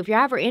Trenton, so if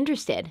you're ever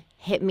interested,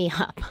 hit me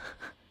up.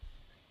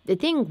 The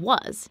thing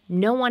was,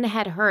 no one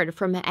had heard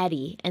from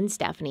Eddie and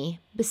Stephanie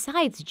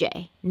besides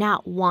Jay,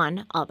 not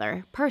one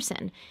other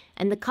person.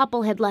 And the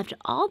couple had left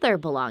all their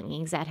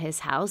belongings at his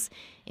house,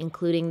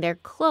 including their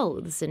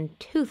clothes and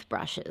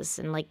toothbrushes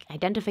and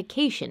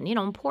identification,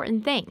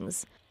 important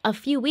things. A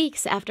few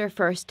weeks after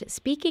first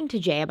speaking to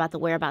Jay about the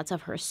whereabouts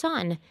of her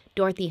son,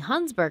 Dorothy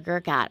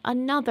Hunsberger got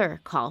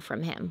another call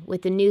from him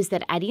with the news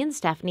that Eddie and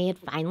Stephanie had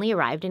finally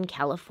arrived in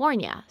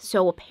California.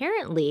 So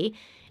apparently,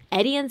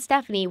 Eddie and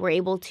Stephanie were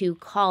able to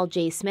call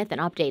Jay Smith and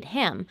update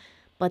him,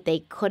 but they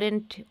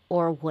couldn't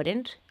or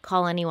wouldn't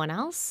call anyone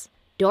else.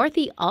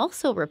 Dorothy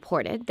also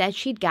reported that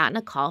she'd gotten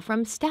a call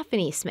from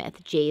Stephanie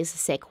Smith, Jay's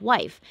sick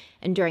wife,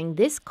 and during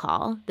this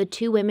call, the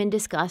two women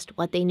discussed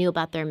what they knew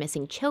about their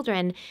missing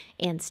children,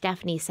 and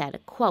Stephanie said,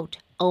 quote,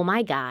 "Oh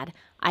my God,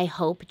 I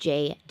hope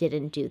Jay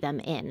didn't do them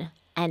in."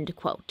 End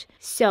quote.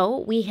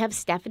 So we have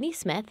Stephanie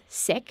Smith,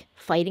 sick,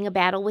 fighting a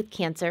battle with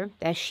cancer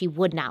that she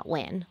would not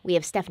win. We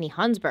have Stephanie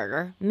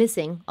Hunsberger,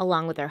 missing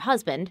along with her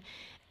husband.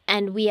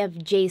 And we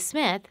have Jay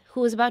Smith,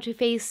 who is about to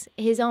face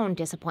his own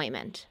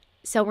disappointment.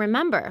 So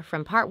remember,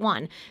 from part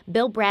one,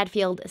 Bill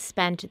Bradfield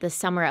spent the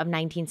summer of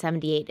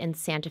 1978 in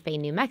Santa Fe,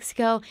 New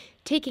Mexico,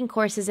 taking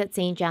courses at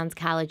St. John's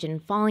College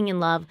and falling in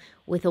love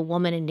with a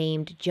woman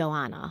named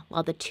Joanna,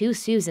 while the two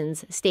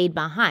Susans stayed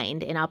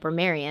behind in Upper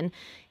Merion,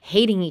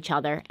 hating each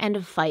other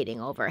and fighting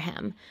over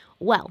him.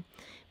 Well,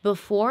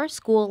 before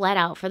school let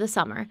out for the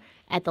summer,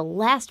 at the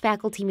last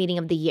faculty meeting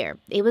of the year,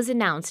 it was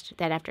announced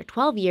that after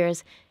 12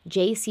 years,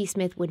 J.C.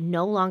 Smith would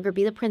no longer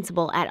be the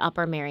principal at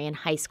Upper Merion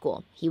High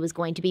School. He was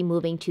going to be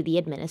moving to the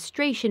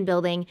administration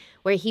building,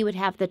 where he would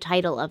have the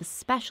title of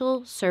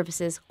Special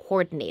Services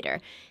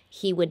Coordinator.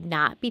 he would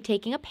not be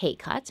taking a pay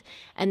cut,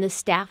 and the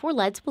staff were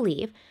led to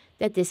believe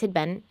that this had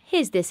been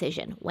his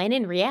decision, when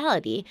in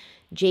reality,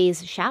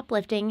 Jay's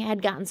shoplifting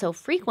had gotten so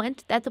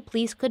frequent that the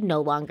police could no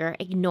longer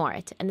ignore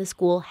it, and the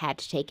school had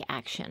to take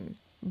action.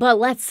 But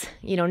let's,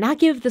 not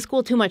give the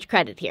school too much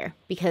credit here,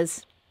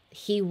 because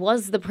he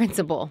was the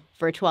principal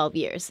for 12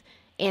 years.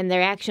 And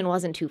their action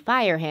wasn't to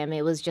fire him,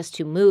 it was just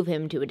to move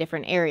him to a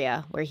different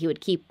area where he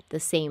would keep the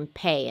same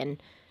pay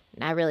and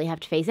not really have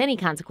to face any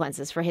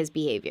consequences for his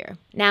behavior.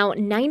 Now,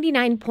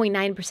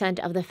 99.9%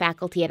 of the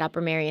faculty at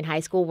Upper Merion High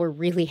School were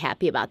really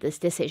happy about this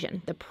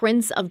decision. The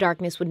Prince of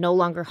Darkness would no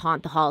longer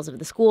haunt the halls of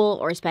the school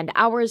or spend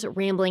hours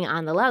rambling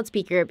on the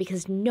loudspeaker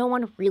because no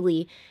one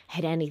really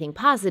had anything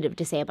positive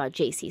to say about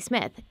J.C.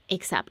 Smith,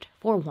 except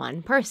for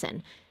one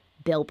person,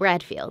 Bill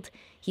Bradfield.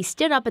 He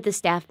stood up at the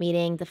staff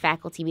meeting, the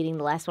faculty meeting,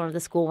 the last one of the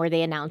school where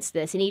they announced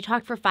this, and he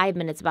talked for 5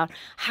 minutes about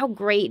how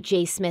great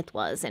Jay Smith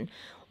was and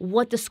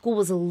what the school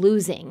was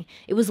losing.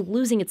 It was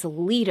losing its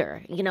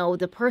leader,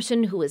 the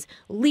person who was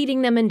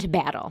leading them into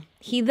battle.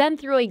 He then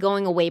threw a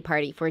going-away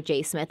party for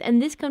Jay Smith,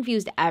 and this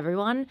confused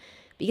everyone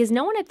because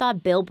no one had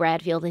thought Bill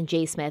Bradfield and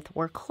Jay Smith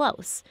were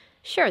close.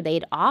 Sure,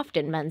 they'd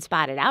often been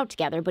spotted out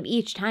together, but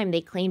each time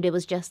they claimed it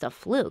was just a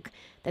fluke,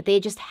 that they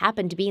had just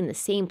happened to be in the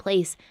same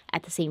place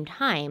at the same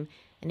time,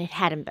 and it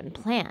hadn't been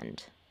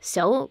planned.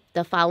 So,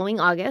 the following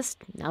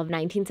August of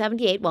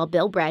 1978, while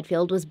Bill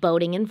Bradfield was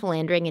boating and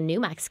philandering in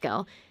New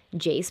Mexico,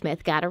 Jay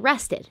Smith got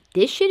arrested.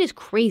 This shit is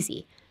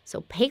crazy,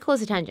 so pay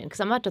close attention because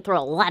I'm about to throw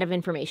a lot of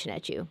information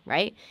at you,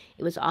 right?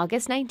 It was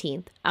August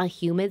 19th, a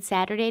humid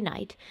Saturday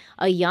night.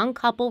 A young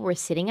couple were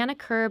sitting on a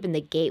curb in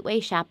the Gateway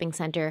Shopping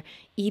Center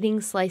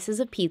eating slices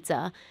of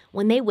pizza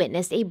when they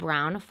witnessed a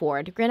brown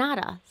Ford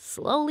Granada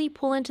slowly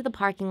pull into the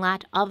parking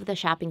lot of the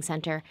shopping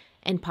center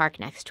and park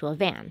next to a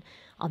van.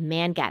 A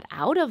man got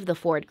out of the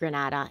Ford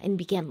Granada and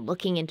began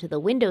looking into the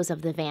windows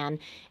of the van,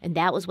 and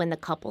that was when the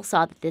couple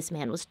saw that this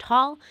man was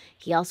tall.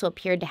 He also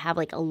appeared to have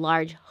a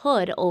large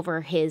hood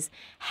over his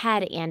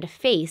head and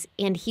face,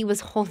 and he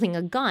was holding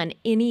a gun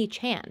in each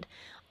hand.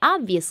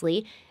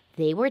 Obviously,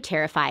 they were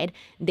terrified.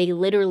 They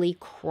literally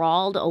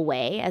crawled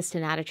away as to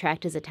not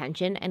attract his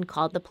attention and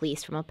called the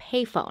police from a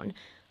payphone.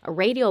 A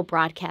radio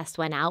broadcast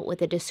went out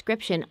with a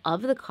description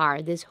of the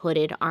car this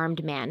hooded,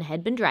 armed man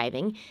had been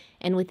driving,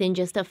 and within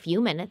just a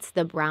few minutes,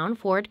 the brown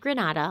Ford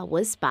Granada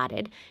was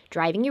spotted,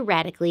 driving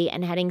erratically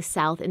and heading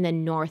south in the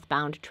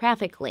northbound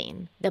traffic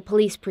lane. The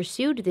police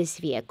pursued this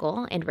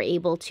vehicle and were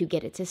able to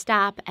get it to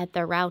stop at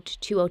the Route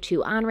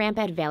 202 on-ramp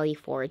at Valley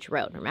Forge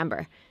Road.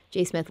 Remember,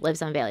 Jay Smith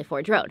lives on Valley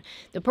Forge Road.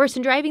 The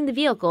person driving the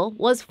vehicle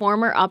was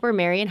former Upper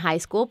Merion High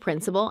School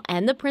principal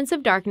and the Prince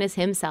of Darkness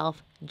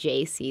himself,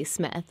 J.C.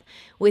 Smith.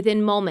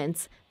 Within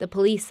moments, the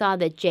police saw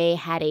that Jay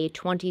had a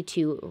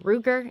 .22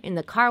 Ruger in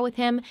the car with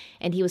him,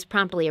 and he was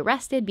promptly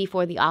arrested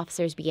before the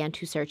officers began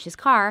to search his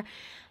car,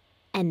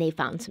 and they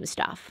found some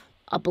stuff.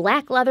 A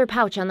black leather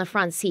pouch on the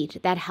front seat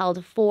that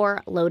held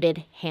 4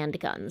 loaded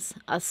handguns,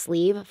 a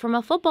sleeve from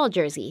a football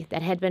jersey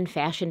that had been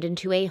fashioned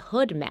into a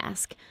hood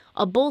mask,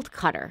 a bolt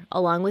cutter,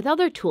 along with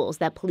other tools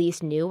that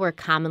police knew were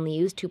commonly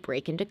used to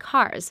break into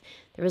cars.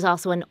 There was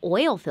also an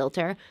oil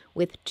filter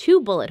with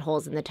 2 bullet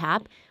holes in the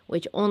top,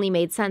 which only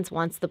made sense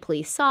once the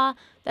police saw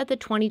that the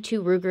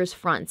 .22 Ruger's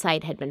front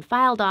sight had been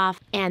filed off,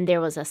 and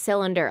there was a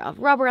cylinder of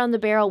rubber on the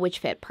barrel which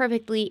fit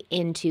perfectly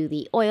into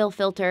the oil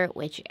filter,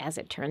 which, as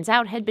it turns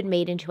out, had been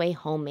made into a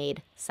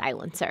homemade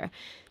silencer.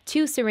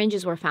 2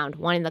 syringes were found,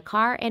 one in the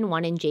car and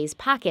one in Jay's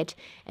pocket,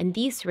 and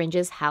these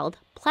syringes held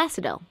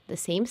Placido, the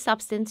same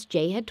substance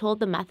Jay had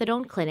told the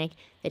methadone clinic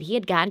that he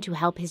had gotten to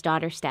help his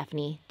daughter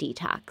Stephanie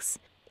detox.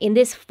 In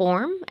this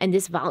form and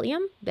this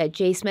volume that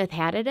Jay Smith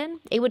had it in,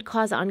 it would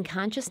cause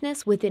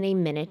unconsciousness within a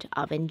minute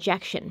of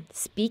injection.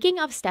 Speaking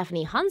of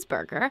Stephanie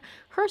Hunsberger,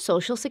 her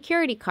Social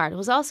Security card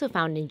was also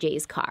found in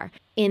Jay's car.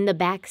 In the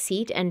back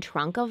seat and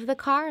trunk of the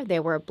car,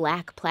 there were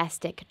black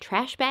plastic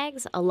trash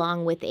bags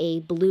along with a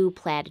blue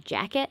plaid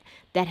jacket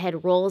that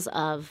had rolls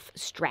of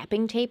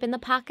strapping tape in the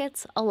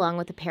pockets along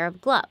with a pair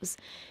of gloves.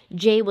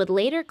 Jay would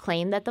later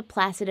claim that the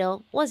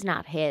Placido was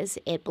not his.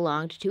 It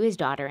belonged to his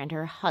daughter and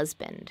her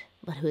husband,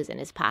 but who was in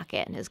his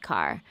pocket in his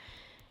car.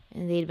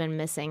 And they'd been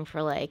missing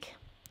for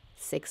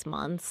 6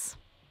 months.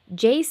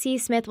 J.C.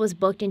 Smith was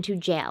booked into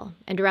jail,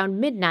 and around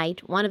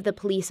midnight, one of the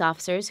police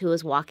officers who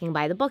was walking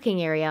by the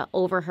booking area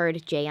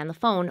overheard Jay on the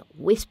phone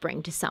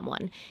whispering to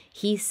someone.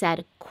 He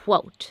said,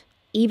 quote,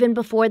 "Even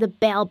before the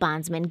bail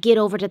bondsmen get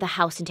over to the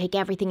house and take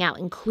everything out,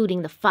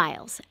 including the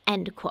files,"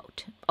 end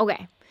quote.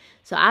 Okay.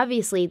 So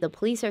obviously the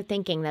police are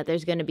thinking that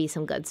there's going to be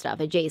some good stuff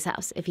at Jay's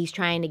house if he's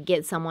trying to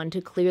get someone to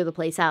clear the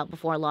place out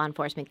before law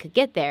enforcement could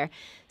get there.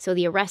 So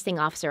the arresting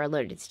officer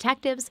alerted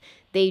detectives.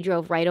 They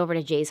drove right over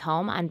to Jay's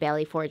home on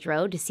Valley Forge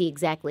Road to see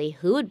exactly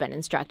who had been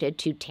instructed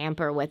to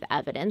tamper with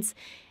evidence.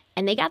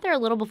 And they got there a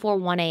little before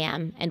 1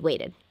 a.m. and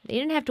waited. They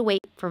didn't have to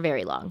wait for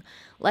very long.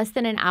 Less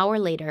than an hour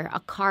later, a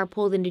car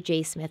pulled into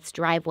Jay Smith's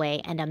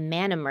driveway and a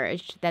man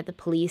emerged that the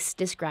police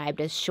described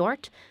as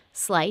short,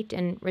 slight,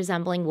 and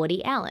resembling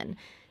Woody Allen.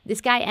 This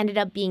guy ended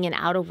up being an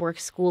out-of-work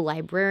school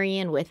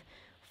librarian with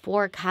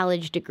 4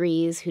 college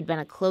degrees, who'd been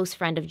a close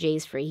friend of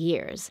Jay's for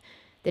years.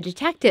 The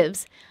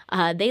detectives,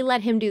 they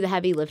let him do the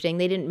heavy lifting.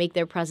 They didn't make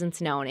their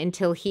presence known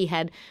until he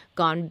had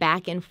gone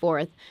back and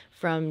forth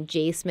from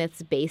Jay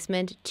Smith's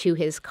basement to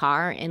his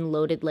car and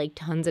loaded like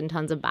tons and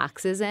tons of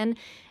boxes in.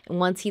 And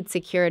once he'd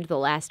secured the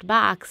last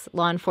box,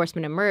 law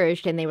enforcement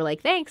emerged and they were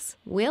like, thanks,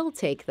 we'll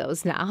take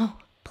those now.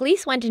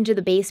 Police went into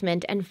the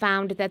basement and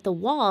found that the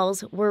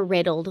walls were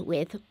riddled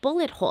with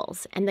bullet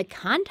holes, and the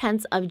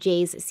contents of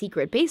Jay's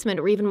secret basement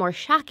were even more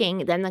shocking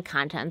than the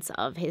contents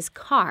of his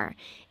car.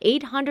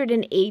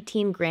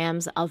 818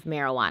 grams of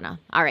marijuana.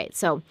 All right,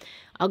 so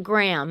a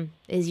gram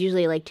is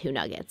usually like 2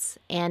 nuggets,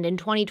 and in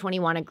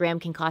 2021, a gram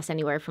can cost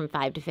anywhere from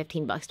 $5 to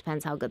 $15,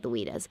 depends how good the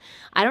weed is.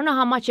 I don't know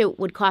how much it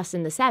would cost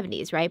in the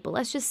 70s, right? But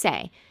let's just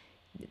say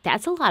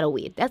that's a lot of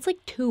weed. That's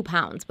like 2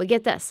 pounds. But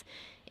get this.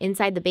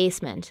 Inside the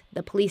basement,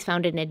 the police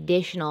found an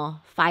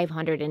additional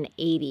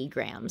 580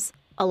 grams,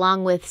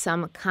 along with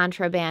some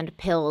contraband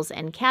pills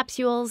and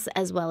capsules,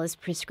 as well as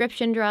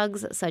prescription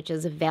drugs such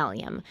as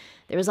Valium.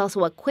 There was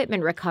also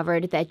equipment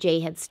recovered that Jay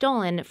had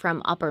stolen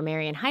from Upper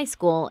Marion High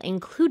School,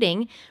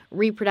 including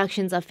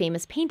reproductions of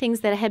famous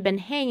paintings that had been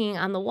hanging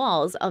on the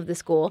walls of the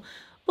school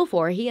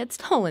before he had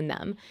stolen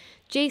them.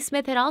 Jay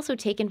Smith had also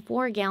taken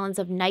 4 gallons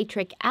of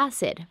nitric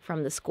acid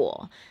from the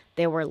school.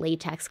 There were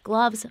latex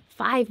gloves,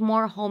 5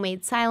 more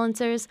homemade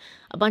silencers,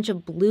 a bunch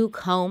of blue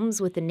combs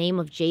with the name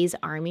of Jay's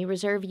Army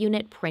Reserve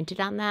unit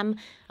printed on them,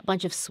 a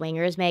bunch of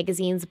swingers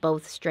magazines,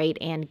 both straight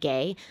and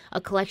gay,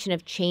 a collection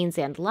of chains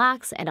and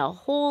locks, and a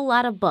whole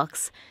lot of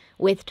books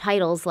with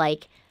titles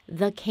like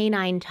The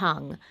Canine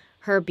Tongue,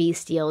 Her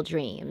Bestial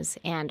Dreams,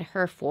 and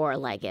Her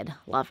Four-Legged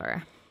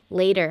Lover.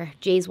 Later,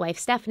 Jay's wife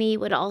Stephanie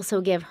would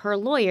also give her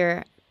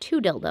lawyer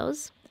 2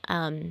 dildos.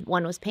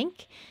 One was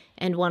pink,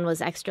 and one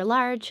was extra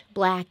large,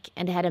 black,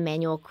 and had a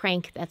manual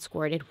crank that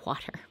squirted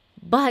water.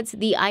 But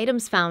the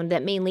items found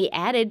that mainly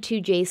added to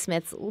Jay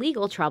Smith's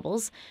legal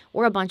troubles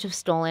were a bunch of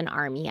stolen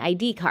Army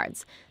ID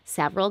cards,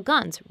 several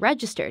guns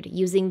registered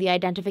using the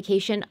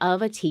identification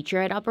of a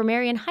teacher at Upper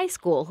Marion High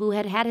School who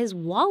had had his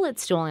wallet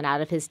stolen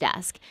out of his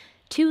desk,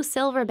 2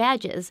 silver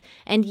badges,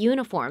 and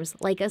uniforms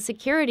like a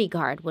security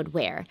guard would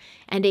wear,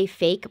 and a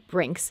fake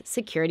Brinks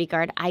security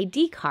guard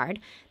ID card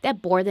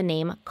that bore the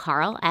name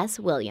Carl S.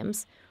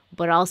 Williams,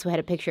 but also had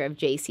a picture of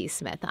J.C.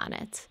 Smith on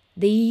it.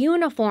 The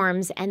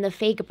uniforms and the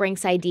fake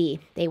Brinks ID,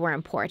 they were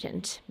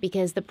important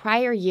because the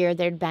prior year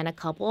there'd been a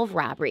couple of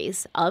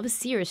robberies of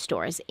Sears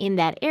stores in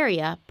that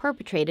area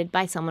perpetrated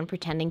by someone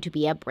pretending to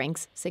be a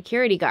Brinks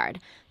security guard.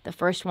 The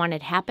first one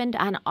had happened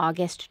on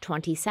August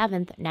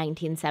 27th,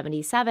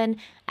 1977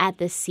 at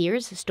the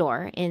Sears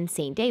store in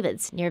St.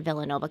 David's near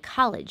Villanova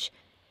College.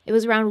 It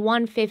was around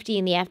 1:50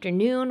 in the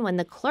afternoon when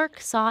the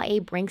clerk saw a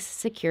Brinks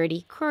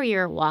security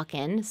courier walk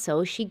in,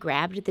 so she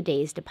grabbed the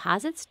day's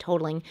deposits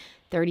totaling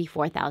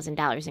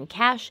 $34,000 in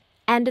cash,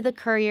 and the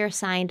courier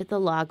signed the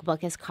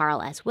logbook as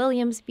Carl S.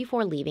 Williams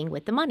before leaving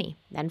with the money.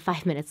 Then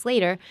 5 minutes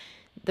later,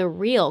 the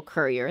real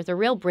courier, the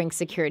real Brinks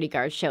security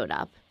guard, showed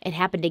up. It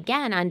happened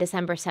again on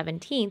December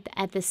 17th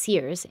at the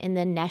Sears in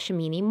the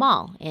Neshaminy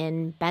Mall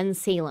in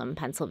Bensalem,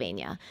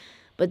 Pennsylvania.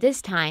 But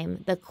this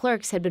time, the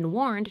clerks had been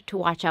warned to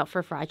watch out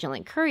for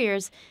fraudulent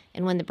couriers,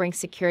 and when the Brinks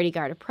security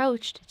guard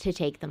approached to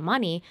take the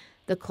money,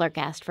 the clerk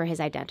asked for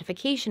his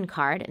identification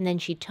card, and then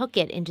she took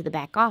it into the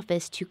back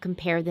office to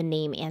compare the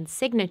name and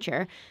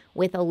signature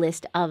with a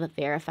list of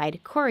verified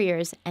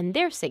couriers and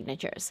their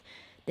signatures.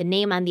 The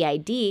name on the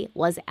ID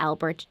was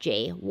Albert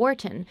J.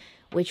 Wharton,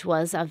 which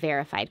was a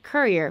verified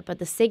courier, but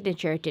the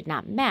signature did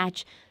not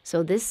match,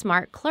 so this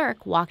smart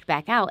clerk walked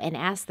back out and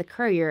asked the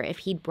courier if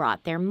he'd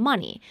brought their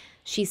money.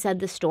 She said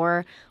the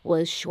store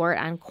was short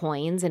on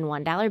coins and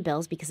 $1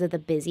 bills because of the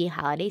busy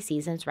holiday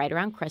seasons right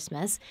around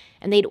Christmas,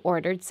 and they'd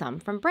ordered some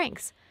from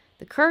Brinks.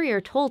 The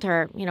courier told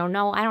her,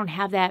 no, I don't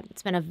have that.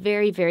 It's been a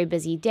very, very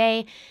busy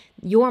day.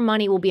 Your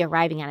money will be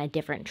arriving on a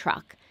different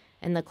truck.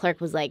 And the clerk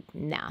was like,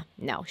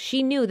 no.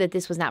 She knew that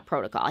this was not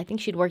protocol. I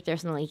think she'd worked there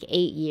something like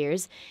 8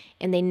 years,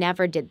 and they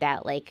never did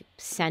that,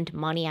 sent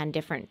money on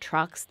different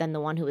trucks than the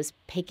one who was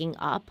picking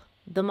up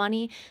the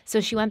money.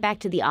 So she went back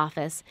to the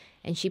office,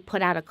 and she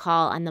put out a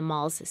call on the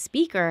mall's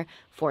speaker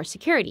for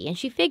security. And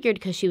she figured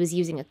because she was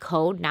using a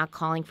code, not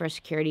calling for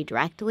security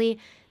directly,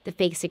 the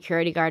fake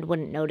security guard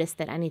wouldn't notice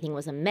that anything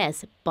was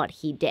amiss, but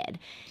he did.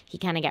 He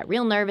kind of got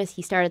real nervous,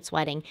 he started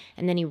sweating,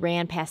 and then he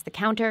ran past the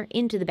counter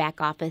into the back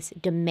office,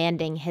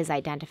 demanding his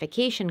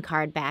identification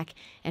card back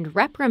and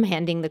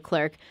reprimanding the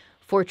clerk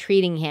for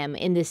treating him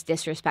in this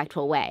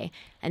disrespectful way.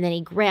 And then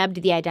he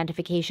grabbed the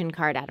identification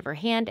card out of her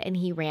hand and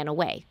he ran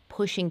away,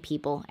 pushing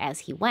people as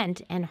he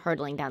went and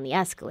hurtling down the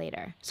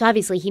escalator. So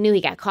obviously he knew he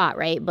got caught,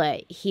 right?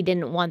 But he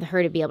didn't want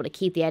her to be able to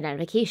keep the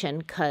identification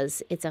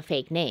because it's a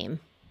fake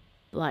name.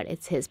 But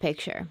it's his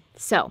picture.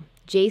 So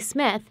Jay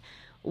Smith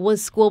was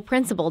school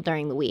principal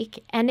during the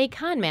week and a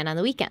con man on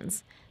the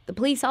weekends. The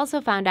police also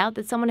found out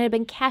that someone had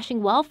been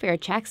cashing welfare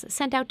checks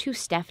sent out to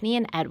Stephanie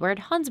and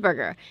Edward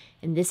Hunsberger,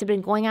 and this had been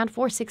going on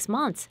for 6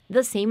 months,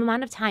 the same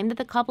amount of time that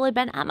the couple had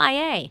been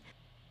MIA.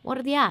 What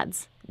are the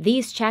odds?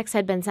 These checks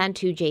had been sent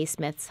to Jay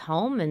Smith's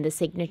home, and the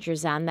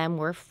signatures on them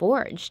were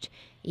forged.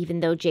 Even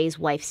though Jay's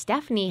wife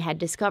Stephanie had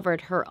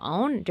discovered her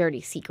own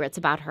dirty secrets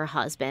about her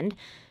husband,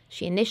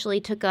 she initially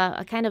took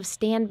a kind of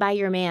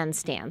stand-by-your-man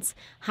stance,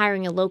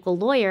 hiring a local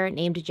lawyer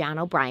named John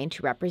O'Brien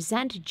to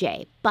represent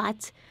Jay.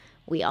 But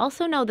we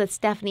also know that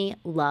Stephanie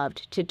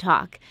loved to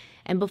talk,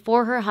 and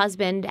before her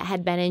husband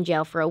had been in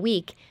jail for a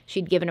week,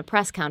 she'd given a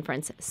press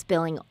conference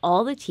spilling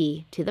all the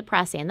tea to the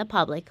press and the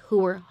public, who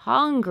were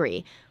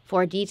hungry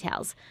for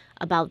details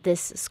about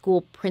this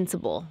school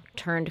principal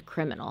turned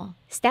criminal.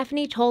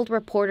 Stephanie told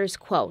reporters,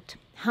 quote,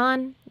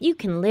 "Hon, you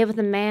can live with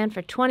a man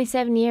for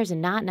 27 years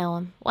and not know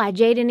him. Why,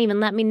 Jay didn't even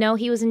let me know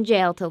he was in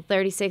jail till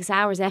 36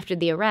 hours after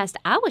the arrest.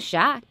 I was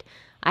shocked.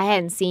 I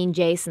hadn't seen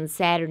Jay since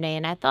Saturday,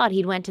 and I thought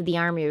he'd went to the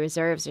Army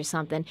Reserves or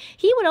something.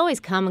 He would always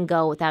come and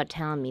go without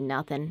telling me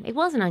nothing. It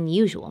wasn't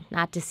unusual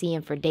not to see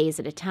him for days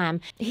at a time.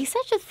 He's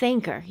such a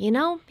thinker, you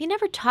know? He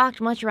never talked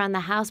much around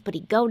the house, but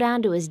he'd go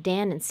down to his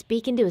den and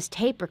speak into his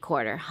tape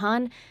recorder.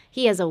 Hun,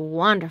 he has a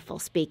wonderful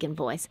speaking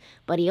voice,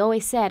 but he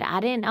always said I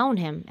didn't own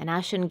him, and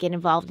I shouldn't get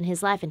involved in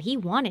his life, and he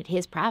wanted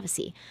his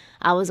privacy.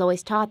 I was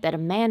always taught that a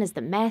man is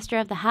the master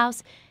of the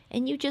house,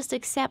 and you just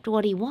accept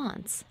what he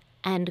wants."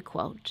 End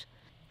quote.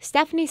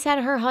 Stephanie said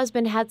her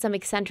husband had some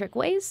eccentric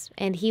ways,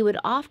 and he would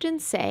often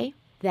say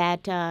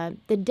that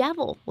the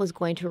devil was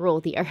going to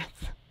rule the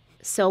earth.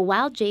 So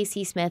while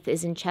J.C. Smith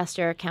is in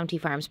Chester County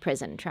Farms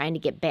Prison trying to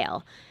get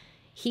bail,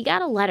 he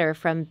got a letter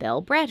from Bill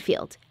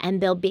Bradfield,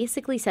 and Bill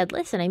basically said,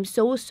 "Listen, I'm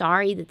so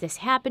sorry that this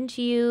happened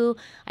to you.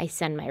 I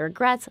send my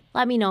regrets.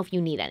 Let me know if you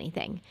need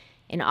anything."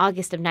 In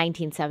August of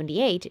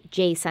 1978,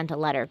 Jay sent a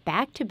letter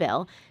back to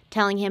Bill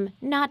telling him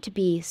not to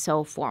be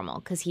so formal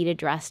because he'd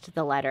addressed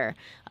the letter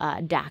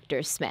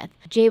Dr. Smith.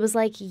 Jay was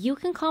like, "You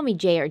can call me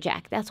Jay or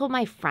Jack. That's what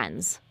my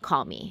friends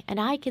call me, and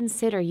I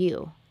consider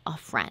you a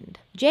friend."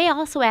 Jay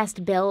also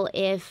asked Bill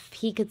if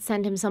he could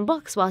send him some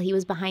books while he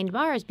was behind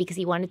bars because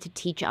he wanted to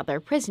teach other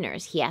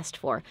prisoners. He asked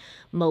for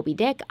Moby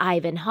Dick,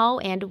 Ivanhoe,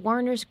 and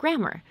Warner's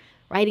Grammar.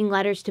 Writing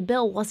letters to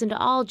Bill wasn't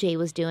all Jay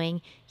was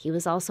doing. He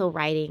was also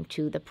writing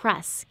to the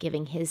press,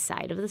 giving his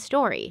side of the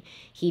story.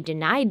 He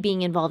denied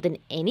being involved in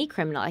any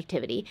criminal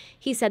activity.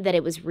 He said that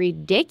it was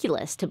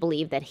ridiculous to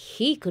believe that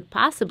he could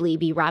possibly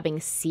be robbing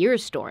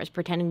Sears stores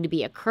pretending to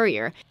be a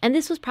courier, and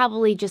this was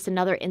probably just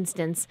another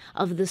instance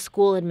of the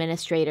school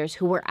administrators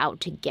who were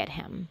out to get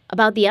him.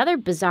 About the other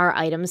bizarre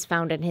items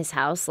found in his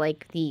house,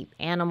 like the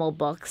animal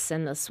books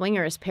and the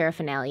swingers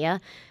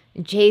paraphernalia,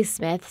 Jay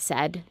Smith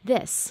said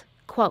this,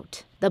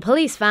 quote, "The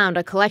police found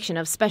a collection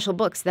of special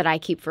books that I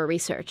keep for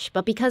research,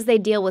 but because they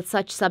deal with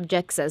such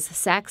subjects as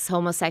sex,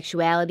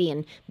 homosexuality,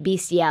 and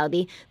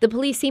bestiality, the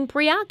police seem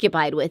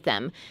preoccupied with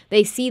them.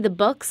 They see the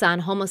books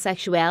on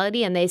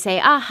homosexuality and they say,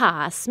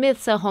 'Aha,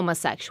 Smith's a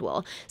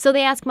homosexual.' So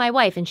they ask my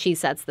wife and she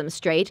sets them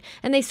straight,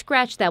 and they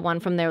scratch that one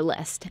from their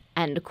list."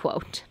 End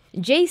quote.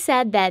 Jay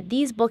said that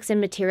these books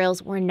and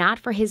materials were not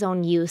for his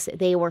own use,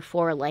 they were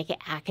for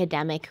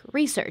academic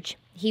research.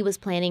 He was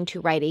planning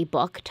to write a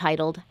book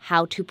titled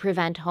How to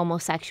Prevent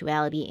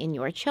Homosexuality in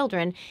Your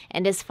Children,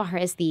 and as far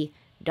as the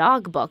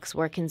dog books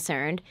were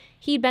concerned,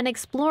 he'd been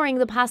exploring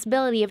the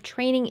possibility of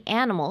training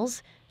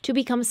animals to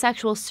become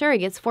sexual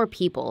surrogates for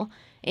people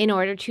in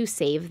order to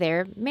save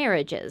their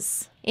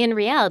marriages. In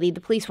reality,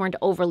 the police weren't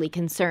overly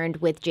concerned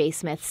with Jay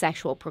Smith's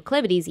sexual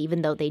proclivities,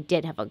 even though they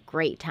did have a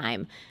great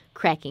time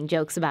cracking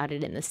jokes about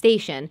it in the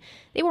station.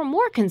 They were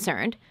more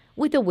concerned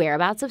with the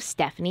whereabouts of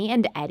Stephanie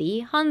and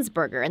Eddie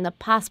Hunsberger and the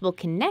possible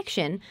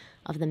connection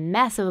of the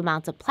massive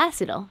amounts of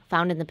placido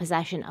found in the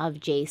possession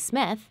of Jay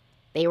Smith.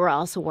 They were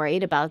also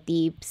worried about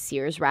the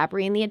Sears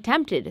robbery and the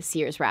attempted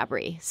Sears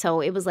robbery.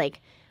 So it was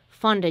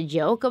fun to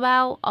joke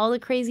about all the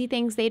crazy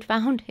things they'd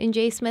found in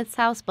Jay Smith's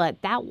house,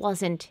 but that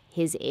wasn't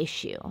his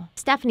issue.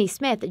 Stephanie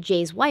Smith,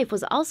 Jay's wife,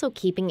 was also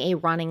keeping a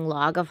running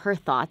log of her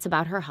thoughts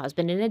about her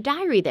husband in a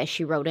diary that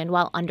she wrote in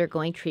while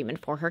undergoing treatment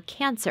for her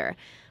cancer.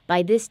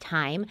 By this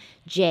time,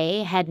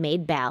 Jay had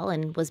made bail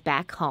and was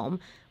back home,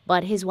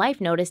 but his wife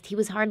noticed he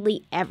was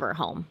hardly ever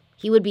home.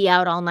 He would be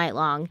out all night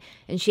long,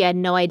 and she had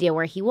no idea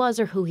where he was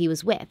or who he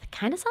was with.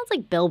 Kind of sounds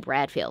like Bill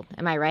Bradfield,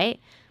 am I right?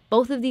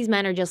 Both of these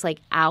men are just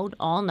out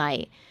all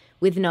night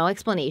with no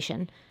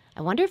explanation.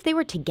 I wonder if they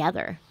were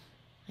together,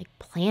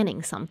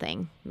 planning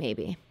something,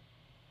 maybe.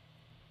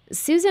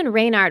 Susan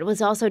Reynard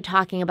was also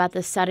talking about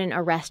the sudden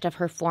arrest of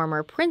her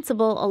former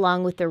principal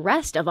along with the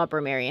rest of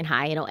Upper Marion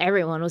High.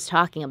 Everyone was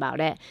talking about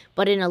it.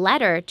 But in a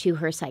letter to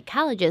her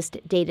psychologist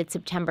dated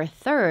September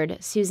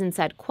 3rd, Susan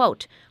said,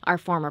 quote, "Our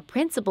former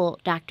principal,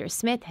 Dr.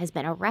 Smith, has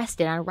been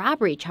arrested on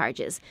robbery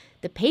charges.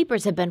 The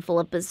papers have been full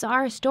of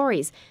bizarre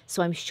stories,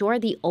 so I'm sure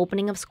the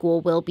opening of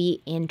school will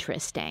be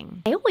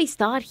interesting. I always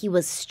thought he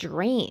was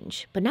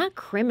strange, but not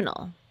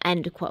criminal."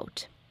 End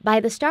quote. By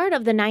the start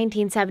of the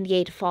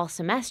 1978 fall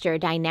semester,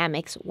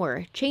 dynamics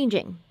were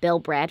changing. Bill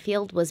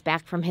Bradfield was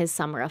back from his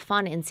summer of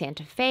fun in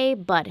Santa Fe,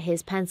 but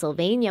his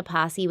Pennsylvania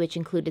posse, which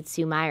included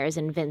Sue Myers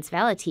and Vince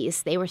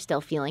Valatis, they were still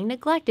feeling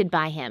neglected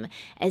by him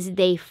as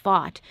they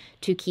fought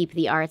to keep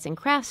the arts and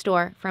crafts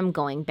store from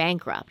going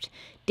bankrupt.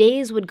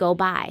 Days would go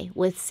by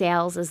with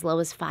sales as low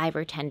as $5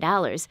 or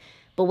 $10.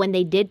 But when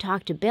they did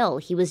talk to Bill,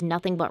 he was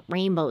nothing but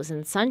rainbows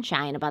and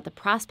sunshine about the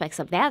prospects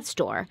of that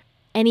store.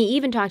 And he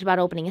even talked about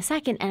opening a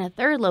second and a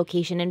third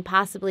location and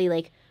possibly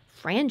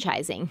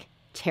franchising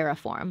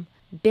Terraform.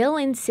 Bill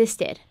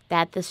insisted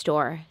that the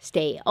store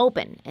stay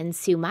open, and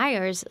Sue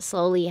Myers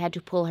slowly had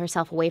to pull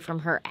herself away from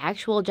her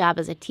actual job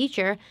as a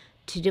teacher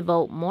to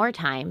devote more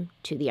time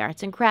to the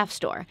arts and crafts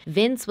store.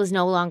 Vince was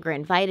no longer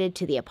invited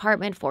to the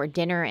apartment for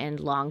dinner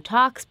and long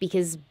talks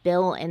because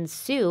Bill and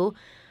Sue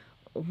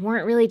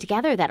weren't really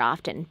together that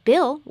often.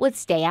 Bill would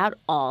stay out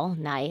all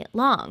night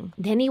long.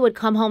 Then he would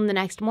come home the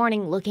next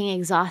morning looking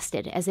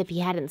exhausted, as if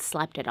he hadn't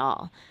slept at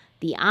all.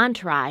 The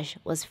entourage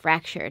was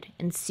fractured,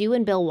 and Sue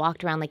and Bill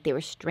walked around like they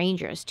were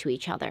strangers to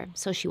each other.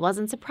 So she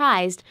wasn't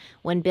surprised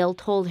when Bill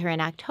told her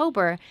in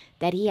October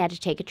that he had to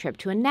take a trip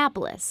to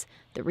Annapolis.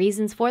 The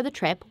reasons for the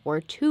trip were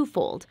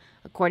twofold.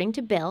 According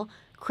to Bill,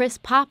 Chris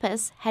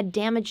Pappas had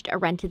damaged a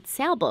rented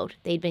sailboat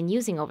they'd been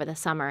using over the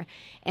summer,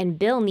 and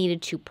Bill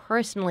needed to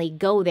personally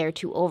go there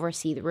to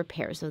oversee the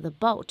repairs of the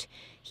boat.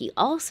 He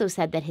also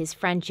said that his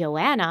friend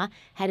Joanna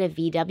had a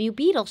VW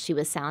Beetle she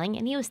was selling,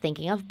 and he was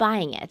thinking of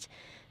buying it.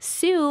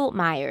 Sue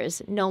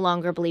Myers no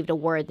longer believed a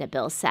word that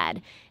Bill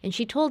said, and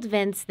she told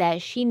Vince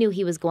that she knew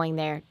he was going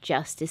there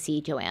just to see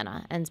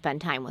Joanna and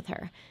spend time with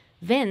her.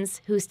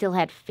 Vince, who still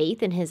had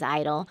faith in his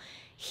idol,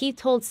 he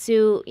told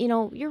Sue,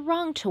 you're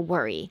wrong to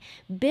worry.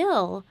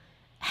 Bill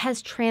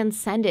has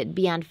transcended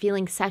beyond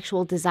feeling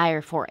sexual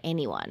desire for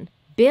anyone.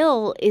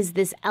 Bill is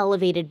this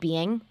elevated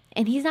being,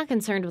 and he's not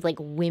concerned with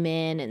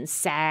women and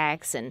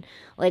sex and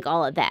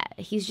all of that.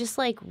 He's just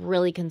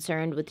really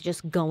concerned with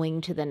just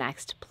going to the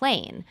next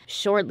plane.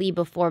 Shortly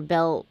before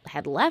Bill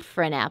had left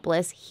for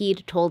Annapolis,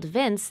 he'd told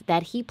Vince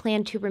that he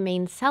planned to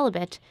remain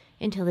celibate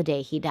until the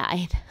day he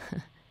died.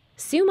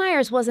 Sue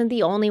Myers wasn't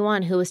the only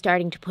one who was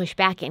starting to push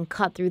back and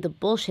cut through the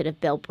bullshit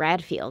of Bill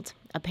Bradfield.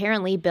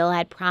 Apparently, Bill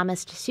had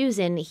promised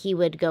Susan he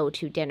would go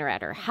to dinner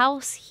at her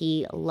house.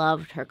 He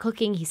loved her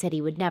cooking. He said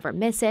he would never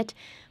miss it,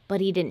 but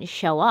he didn't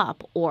show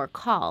up or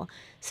call.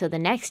 So the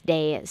next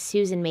day,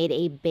 Susan made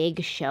a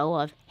big show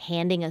of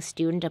handing a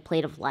student a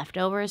plate of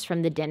leftovers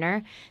from the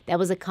dinner that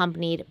was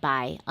accompanied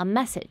by a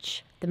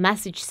message. The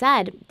message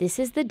said, "This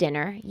is the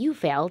dinner you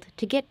failed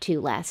to get to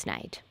last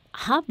night."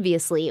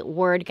 Obviously,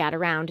 word got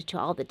around to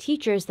all the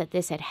teachers that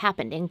this had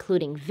happened,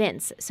 including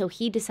Vince, so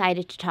he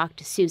decided to talk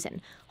to Susan,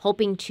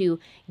 hoping to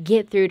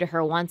get through to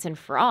her once and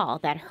for all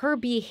that her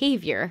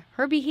behavior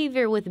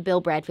with Bill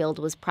Bradfield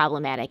was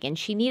problematic, and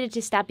she needed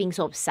to stop being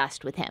so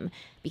obsessed with him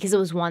because it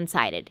was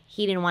one-sided.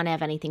 He didn't want to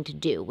have anything to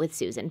do with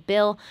Susan.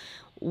 Bill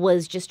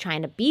was just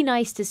trying to be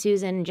nice to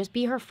Susan, just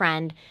be her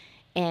friend,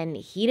 and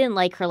he didn't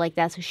like her like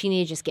that, so she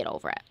needed to just get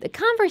over it. The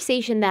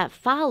conversation that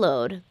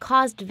followed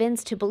caused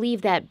Vince to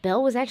believe that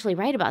Bill was actually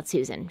right about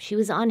Susan. She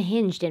was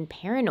unhinged and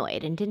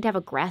paranoid and didn't have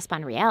a grasp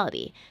on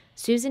reality.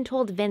 Susan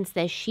told Vince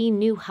that she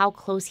knew how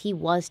close he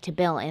was to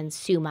Bill and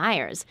Sue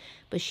Myers,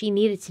 but she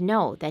needed to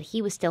know that he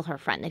was still her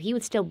friend, that he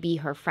would still be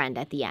her friend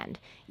at the end,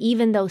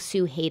 even though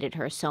Sue hated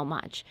her so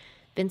much.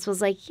 Vince was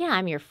like, "Yeah,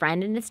 I'm your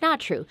friend, and it's not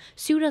true.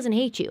 Sue doesn't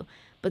hate you."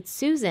 But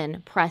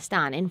Susan pressed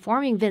on,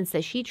 informing Vince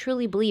that she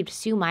truly believed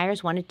Sue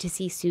Myers wanted to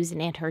see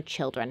Susan and her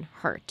children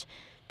hurt.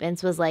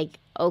 Vince was like,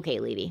 "Okay,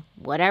 lady,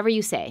 whatever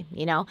you say,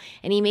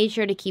 and he made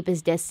sure to keep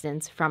his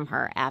distance from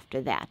her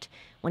after that.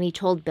 When he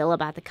told Bill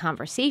about the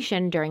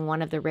conversation during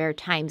one of the rare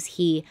times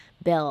he,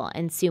 Bill,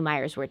 and Sue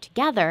Myers were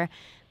together,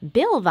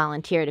 Bill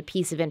volunteered a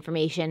piece of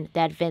information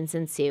that Vince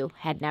and Sue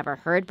had never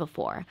heard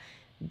before.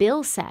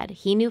 Bill said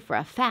he knew for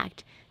a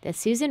fact that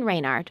Susan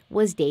Reinhardt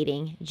was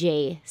dating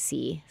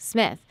J.C.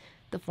 Smith,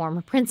 the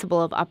former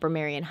principal of Upper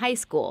Marion High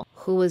School,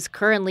 who was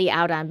currently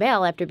out on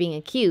bail after being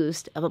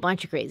accused of a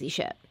bunch of crazy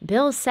shit.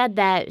 Bill said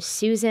that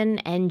Susan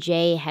and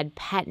Jay had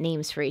pet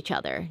names for each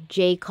other.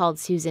 Jay called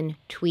Susan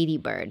Tweety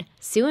Bird.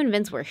 Sue and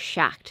Vince were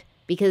shocked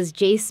because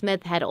Jay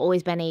Smith had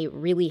always been a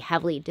really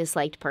heavily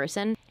disliked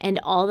person, and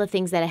all the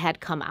things that had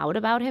come out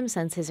about him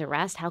since his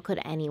arrest, how could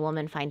any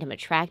woman find him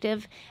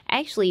attractive?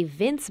 Actually,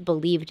 Vince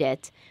believed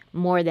it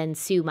more than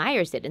Sue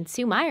Myers did, and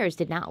Sue Myers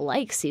did not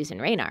like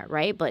Susan Reinhardt,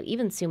 right? But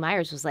even Sue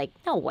Myers was like,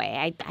 "No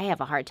way, I have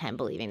a hard time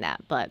believing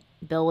that." But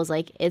Bill was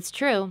like, "It's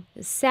true."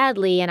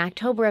 Sadly, in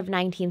October of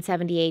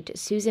 1978,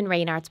 Susan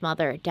Reinhardt's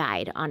mother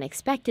died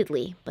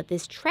unexpectedly, but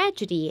this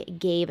tragedy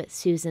gave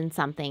Susan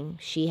something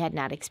she had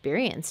not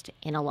experienced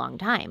in a long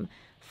time: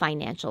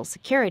 financial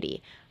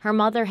security. Her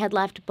mother had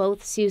left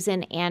both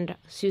Susan and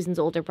Susan's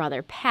older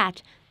brother,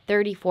 Pat,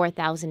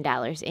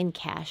 $34,000 in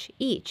cash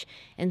each,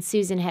 and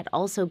Susan had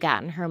also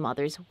gotten her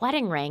mother's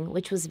wedding ring,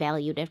 which was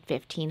valued at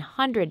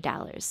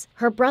 $1,500.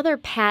 Her brother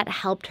Pat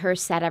helped her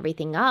set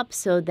everything up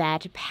so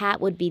that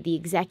Pat would be the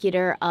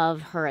executor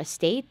of her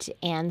estate,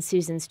 and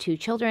Susan's two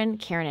children,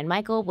 Karen and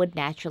Michael, would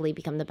naturally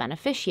become the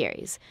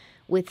beneficiaries.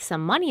 With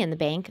some money in the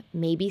bank,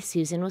 maybe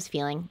Susan was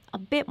feeling a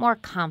bit more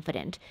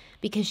confident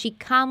because she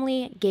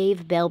calmly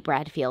gave Bill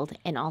Bradfield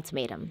an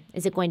ultimatum.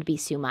 Is it going to be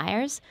Sue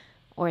Myers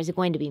or is it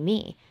going to be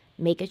me?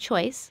 Make a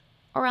choice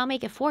or I'll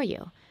make it for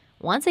you.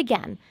 Once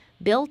again,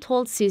 Bill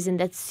told Susan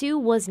that Sue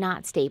was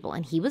not stable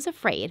and he was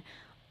afraid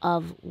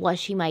of what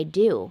she might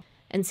do.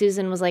 And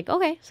Susan was like,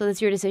 okay, so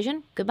that's your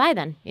decision? Goodbye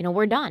then.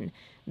 We're done.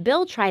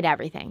 Bill tried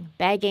everything,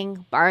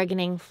 begging,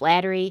 bargaining,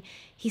 flattery.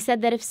 He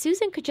said that if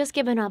Susan could just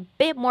give him a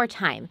bit more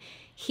time,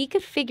 he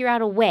could figure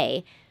out a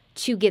way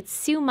to get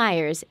Sue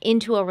Myers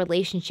into a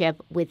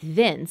relationship with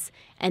Vince,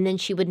 and then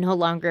she would no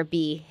longer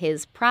be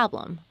his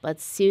problem.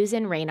 But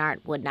Susan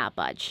Reinhardt would not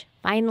budge.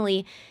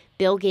 Finally,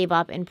 Bill gave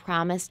up and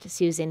promised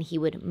Susan he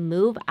would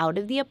move out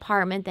of the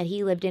apartment that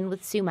he lived in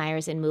with Sue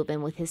Myers and move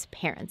in with his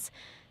parents.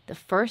 The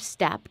first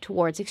step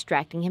towards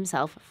extracting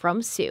himself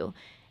from Sue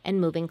and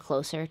moving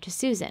closer to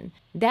Susan.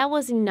 That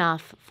was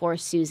enough for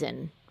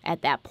Susan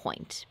at that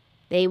point.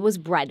 It was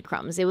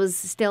breadcrumbs. It was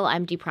still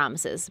empty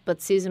promises. But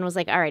Susan was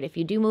like, all right, if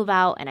you do move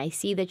out and I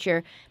see that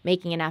you're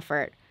making an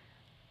effort,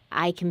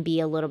 I can be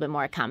a little bit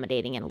more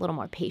accommodating and a little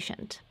more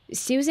patient.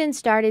 Susan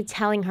started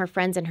telling her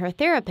friends and her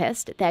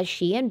therapist that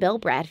she and Bill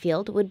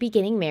Bradfield would be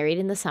getting married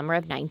in the summer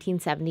of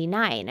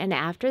 1979. And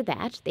after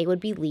that, they would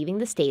be leaving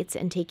the States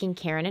and taking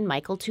Karen and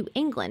Michael to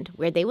England,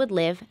 where they would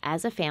live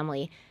as a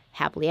family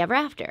happily ever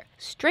after.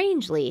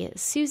 Strangely,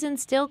 Susan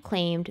still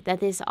claimed that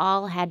this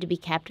all had to be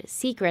kept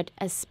secret,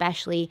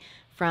 especially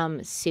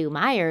from Sue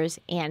Myers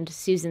and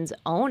Susan's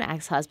own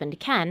ex-husband,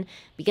 Ken,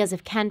 because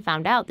if Ken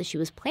found out that she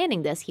was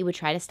planning this, he would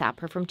try to stop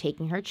her from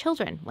taking her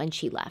children when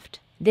she left.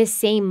 This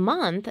same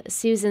month,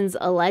 Susan's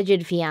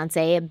alleged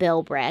fiancé,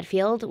 Bill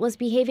Bradfield, was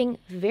behaving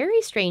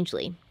very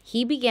strangely.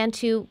 He began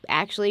to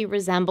actually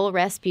resemble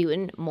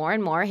Rasputin more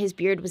and more. His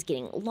beard was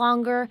getting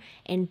longer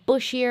and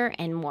bushier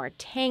and more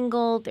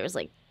tangled. There was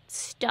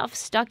stuff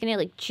stuck in it,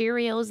 like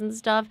Cheerios and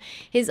stuff.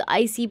 His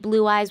icy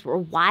blue eyes were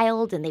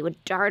wild and they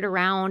would dart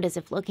around as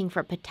if looking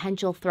for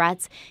potential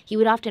threats. He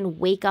would often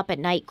wake up at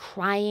night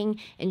crying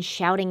and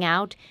shouting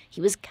out.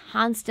 He was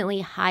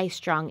constantly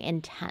high-strung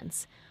and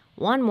tense.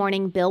 One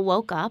morning, Bill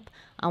woke up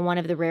on one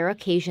of the rare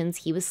occasions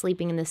he was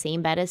sleeping in the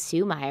same bed as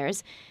Sue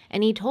Myers,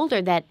 and he told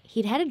her that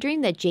he'd had a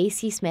dream that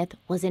J.C. Smith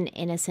was an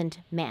innocent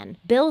man.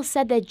 Bill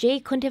said that Jay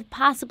couldn't have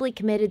possibly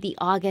committed the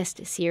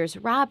August Sears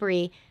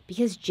robbery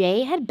because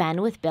Jay had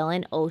been with Bill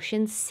in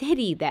Ocean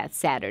City that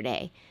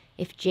Saturday.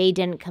 If Jay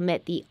didn't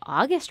commit the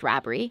August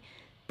robbery,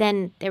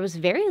 then there was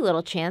very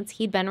little chance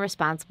he'd been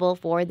responsible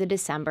for the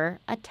December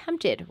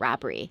attempted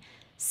robbery.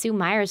 Sue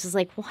Myers was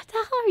like, what the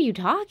hell are you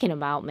talking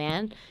about,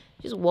 man?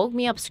 Just woke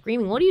me up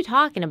screaming, what are you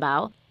talking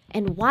about?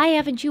 And why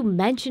haven't you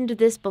mentioned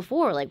this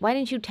before? Why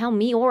didn't you tell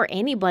me or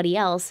anybody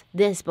else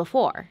this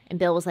before? And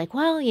Bill was like,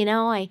 well,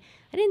 I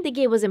didn't think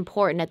it was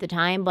important at the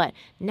time, but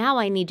now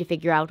I need to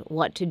figure out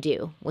what to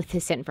do with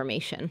this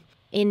information.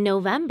 In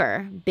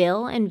November,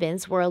 Bill and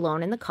Vince were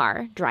alone in the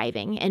car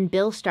driving, and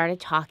Bill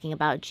started talking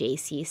about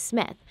J.C.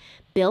 Smith.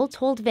 Bill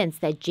told Vince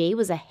that Jay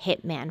was a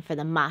hitman for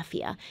the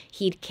mafia.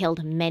 He'd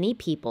killed many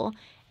people.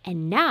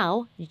 And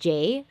now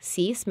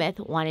J.C. Smith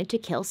wanted to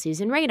kill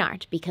Susan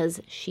Reinhardt because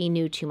she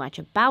knew too much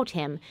about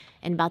him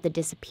and about the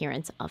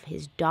disappearance of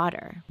his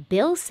daughter.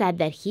 Bill said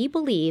that he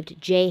believed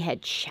Jay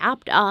had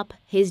chopped up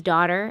his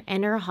daughter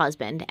and her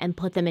husband and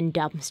put them in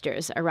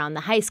dumpsters around the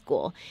high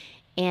school.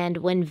 And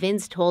when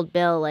Vince told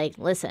Bill,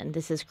 listen,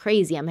 this is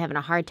crazy, I'm having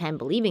a hard time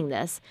believing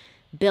this,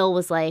 Bill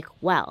was like,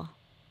 well,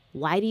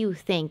 why do you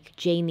think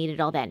Jay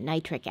needed all that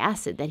nitric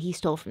acid that he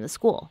stole from the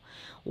school?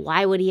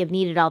 Why would he have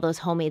needed all those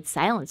homemade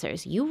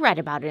silencers? You read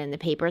about it in the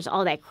papers,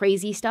 all that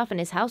crazy stuff in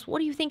his house. What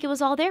do you think it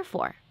was all there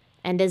for?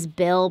 And as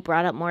Bill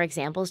brought up more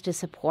examples to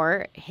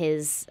support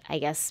his,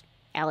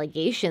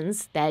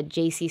 allegations that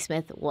J.C.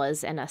 Smith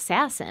was an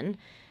assassin,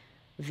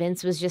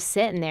 Vince was just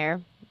sitting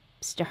there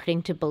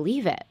starting to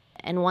believe it.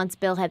 And once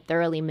Bill had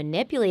thoroughly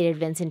manipulated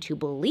Vince into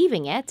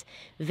believing it,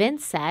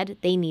 Vince said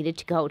they needed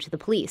to go to the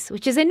police,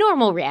 which is a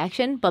normal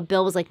reaction. But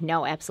Bill was like,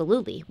 no,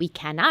 absolutely. We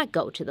cannot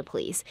go to the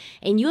police.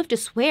 And you have to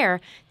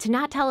swear to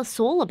not tell a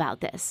soul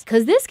about this.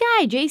 Because this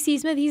guy, J.C.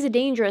 Smith, he's a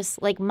dangerous,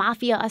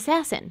 mafia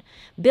assassin.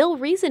 Bill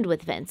reasoned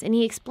with Vince, and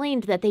he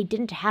explained that they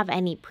didn't have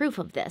any proof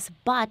of this.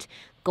 But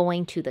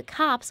going to the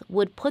cops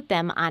would put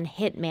them on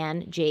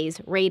Hitman Jay's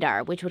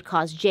radar, which would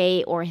cause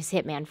Jay or his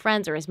Hitman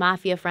friends or his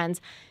mafia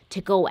friends to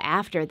go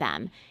after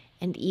them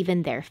and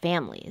even their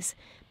families.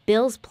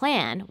 Bill's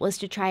plan was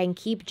to try and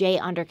keep Jay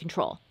under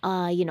control.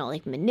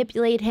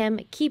 Manipulate him,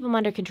 keep him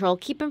under control,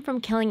 keep him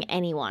from killing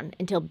anyone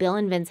until Bill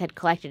and Vince had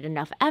collected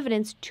enough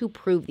evidence to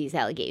prove these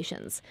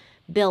allegations.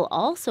 Bill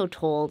also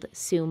told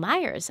Sue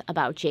Myers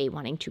about Jay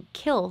wanting to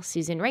kill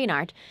Susan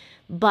Reinhardt,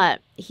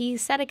 but he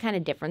said a kind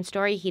of different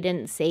story. He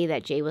didn't say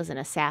that Jay was an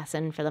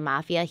assassin for the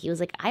mafia. He was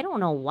like, I don't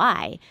know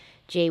why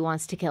Jay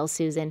wants to kill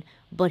Susan,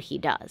 but he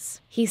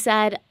does. He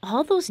said,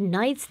 all those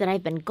nights that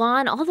I've been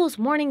gone, all those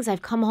mornings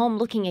I've come home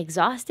looking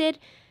exhausted,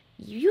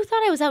 you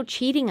thought I was out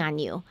cheating on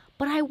you,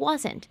 but I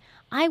wasn't.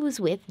 I was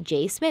with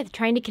Jay Smith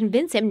trying to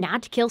convince him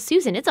not to kill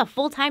Susan. It's a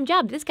full-time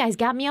job. This guy's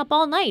got me up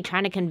all night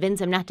trying to convince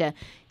him not to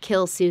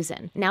kill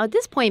Susan. Now, at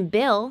this point,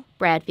 Bill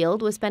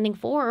Bradfield was spending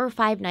 4 or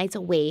 5 nights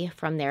away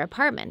from their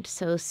apartment.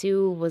 So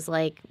Sue was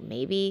like,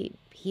 maybe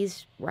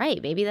he's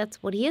right. Maybe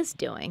that's what he is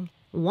doing.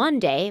 One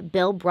day,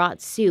 Bill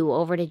brought Sue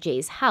over to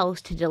Jay's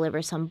house to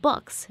deliver some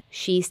books.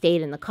 She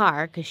stayed in the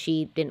car because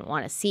she didn't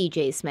want to see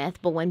Jay Smith,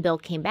 but when Bill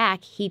came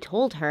back, he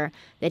told her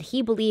that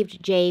he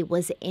believed Jay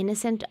was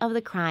innocent of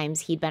the crimes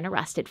he'd been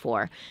arrested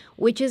for,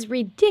 which is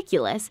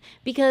ridiculous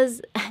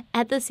because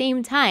at the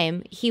same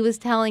time, he was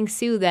telling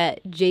Sue that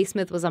Jay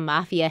Smith was a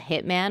mafia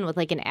hitman with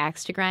like an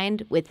axe to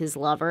grind with his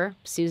lover,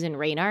 Susan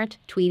Reinhardt,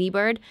 Tweety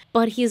Bird.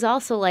 But he's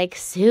also like,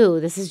 Sue,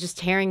 this is just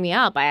tearing me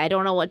up. I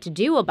don't know what to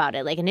do about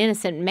it. Like an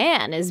innocent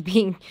man is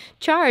being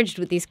charged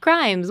with these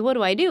crimes. What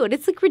do I do? And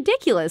it's like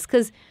ridiculous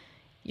because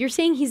you're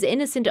saying he's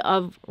innocent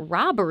of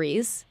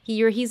robberies.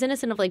 He's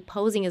innocent of like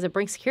posing as a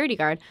Brink security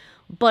guard,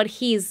 but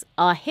he's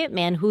a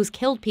hitman who's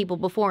killed people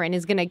before and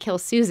is going to kill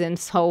Susan.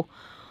 So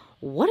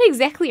what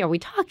exactly are we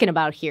talking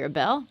about here,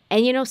 Bill?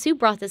 And you know, Sue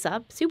brought this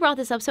up.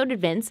 So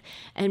did Vince.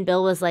 And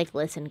Bill was like,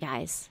 listen,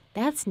 guys,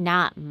 that's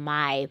not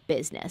my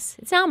business.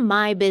 It's not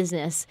my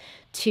business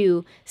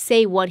to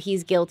say what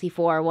he's guilty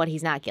for or what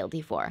he's not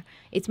guilty for.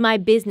 It's my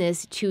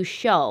business to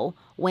show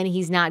when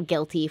he's not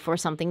guilty for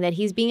something that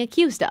he's being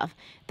accused of.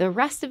 The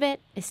rest of it,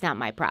 it's not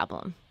my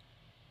problem.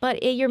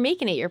 But you're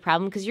making it your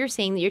problem because you're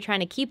saying that you're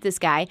trying to keep this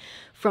guy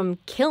from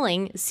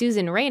killing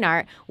Susan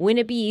Reinhardt. Wouldn't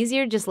it be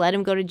easier to just let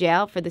him go to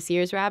jail for the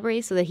Sears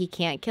robbery so that he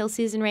can't kill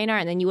Susan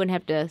Reinhardt, and then you wouldn't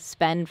have to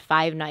spend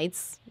 5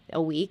 nights a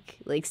week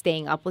like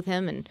staying up with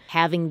him and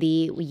having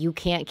the you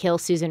can't kill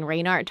Susan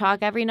Reinhardt talk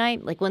every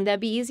night? Like, wouldn't that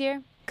be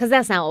easier? Because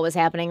that's not what was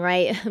happening,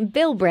 right?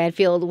 Bill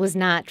Bradfield was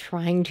not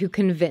trying to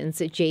convince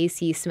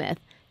J.C. Smith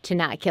to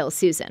not kill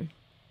Susan.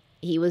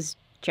 He was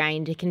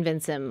trying to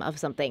convince him of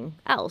something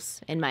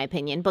else, in my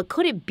opinion. But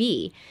could it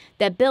be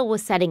that Bill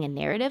was setting a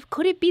narrative?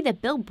 Could it be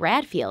that Bill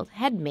Bradfield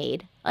had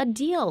made a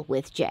deal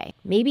with Jay?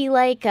 Maybe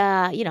like,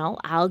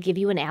 I'll give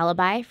you an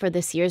alibi for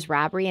the Sears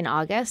robbery in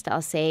August.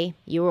 I'll say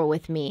you were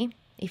with me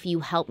if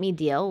you help me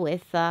deal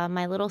with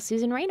my little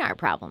Susan Reinhardt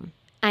problem.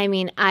 I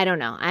mean, I don't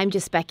know. I'm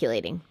just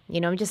speculating.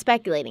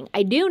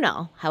 I do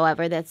know,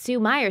 however, that Sue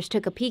Myers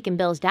took a peek in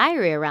Bill's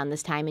diary around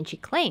this time, and she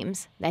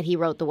claims that he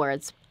wrote the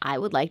words, I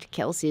would like to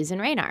kill Susan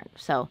Reinhardt.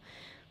 So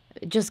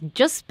just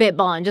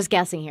spitballing, just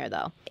guessing here,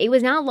 though. It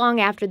was not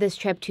long after this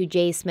trip to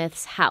Jay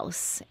Smith's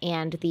house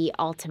and the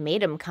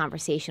ultimatum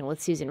conversation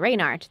with Susan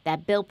Reinhardt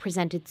that Bill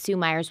presented Sue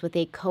Myers with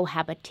a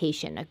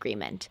cohabitation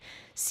agreement.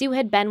 Sue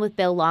had been with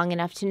Bill long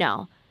enough to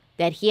know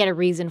that he had a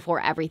reason for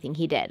everything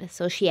he did.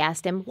 So she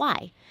asked him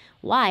why.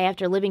 Why,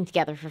 after living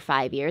together for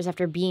 5 years,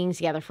 after being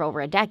together for over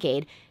a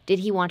decade, did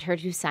he want her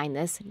to sign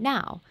this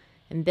now?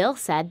 And Bill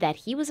said that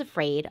he was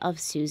afraid of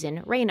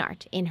Susan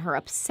Reinhardt. In her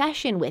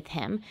obsession with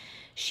him,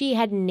 she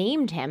had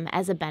named him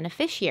as a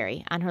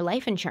beneficiary on her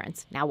life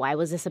insurance. Now, why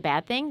was this a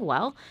bad thing?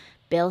 Well,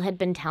 Bill had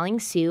been telling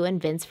Sue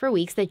and Vince for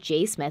weeks that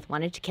Jay Smith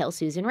wanted to kill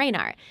Susan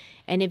Reinhardt.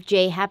 And if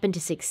Jay happened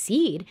to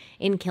succeed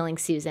in killing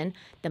Susan,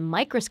 the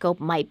microscope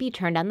might be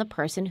turned on the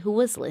person who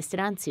was listed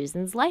on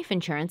Susan's life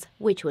insurance,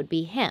 which would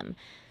be him.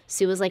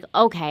 Sue was like,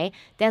 okay,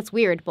 that's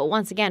weird, but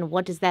once again,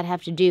 what does that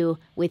have to do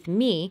with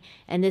me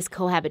and this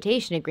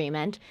cohabitation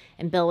agreement?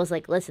 And Bill was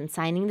like, listen,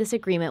 signing this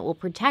agreement will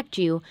protect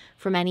you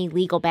from any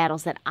legal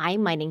battles that I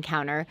might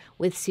encounter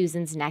with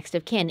Susan's next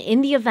of kin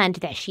in the event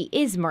that she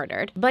is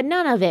murdered. But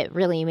none of it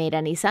really made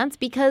any sense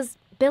because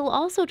Bill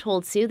also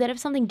told Sue that if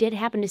something did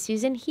happen to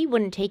Susan, he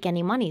wouldn't take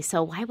any money.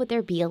 So why would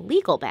there be a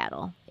legal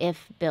battle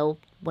if Bill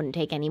wouldn't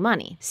take any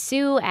money?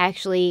 Sue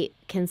actually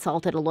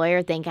consulted a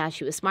lawyer. Thank God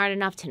she was smart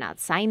enough to not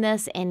sign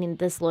this. And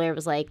this lawyer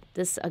was like,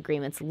 this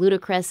agreement's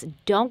ludicrous.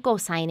 Don't go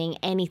signing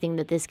anything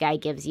that this guy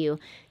gives you.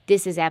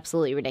 This is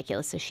absolutely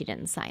ridiculous. So she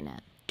didn't sign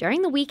it.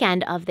 During the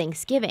weekend of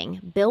Thanksgiving,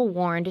 Bill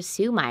warned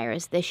Sue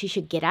Myers that she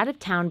should get out of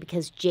town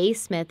because Jay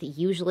Smith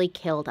usually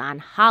killed on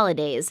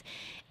holidays.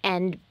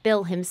 And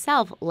Bill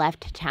himself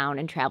left town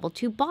and traveled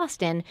to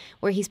Boston,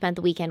 where he spent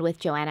the weekend with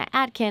Joanna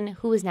Atkin,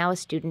 who is now a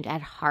student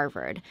at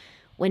Harvard.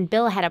 When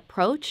Bill had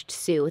approached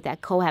Sue with that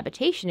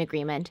cohabitation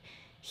agreement,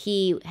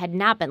 he had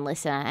not been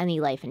listed on any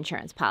life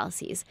insurance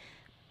policies.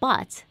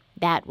 But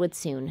that would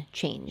soon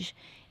change.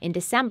 In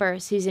December,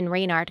 Susan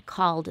Reinhardt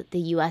called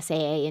the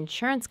USAA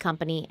insurance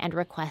company and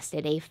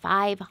requested a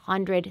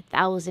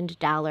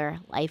 $500,000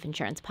 life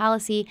insurance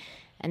policy,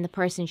 and the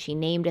person she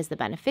named as the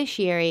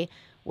beneficiary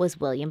was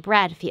William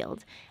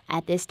Bradfield.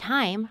 At this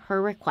time,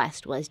 her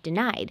request was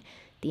denied.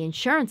 The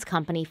insurance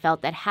company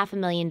felt that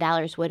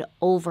 $500,000 would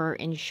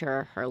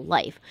over-insure her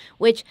life,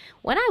 which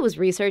when I was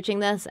researching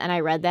this and I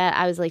read that,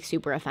 I was like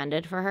super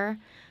offended for her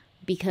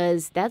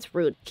because that's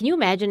rude. Can you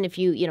imagine if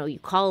you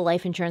call a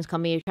life insurance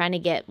company, you're trying to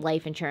get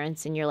life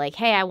insurance and you're like,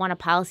 hey, I want a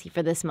policy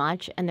for this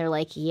much. And they're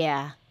like,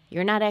 yeah,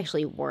 you're not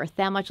actually worth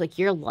that much. Like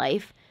your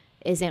life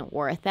isn't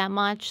worth that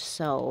much.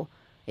 So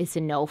it's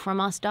a no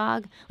from us,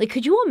 dog. Like,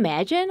 could you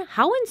imagine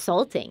how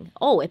insulting?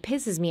 Oh, it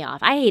pisses me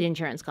off. I hate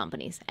insurance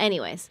companies.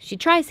 Anyways, she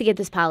tries to get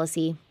this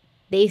policy.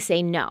 They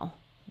say no.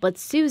 But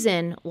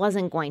Susan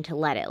wasn't going to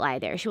let it lie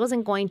there. She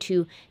wasn't going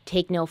to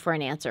take no for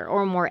an answer.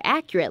 Or more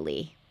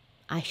accurately,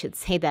 I should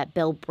say that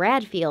Bill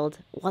Bradfield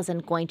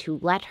wasn't going to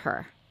let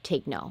her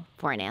take no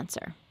for an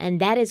answer. And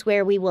that is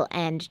where we will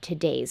end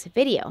today's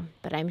video.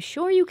 But I'm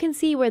sure you can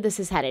see where this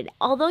is headed.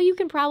 Although you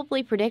can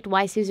probably predict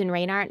why Susan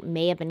Reinhardt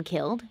may have been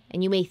killed,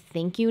 and you may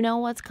think you know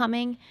what's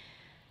coming,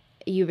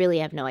 you really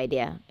have no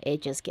idea. It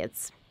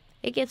gets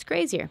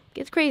crazier. It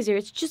gets crazier.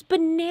 It's just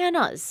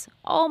bananas.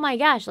 Oh my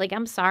gosh. Like,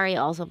 I'm sorry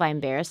also if I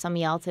embarrassed some of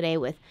y'all today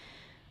with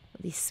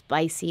these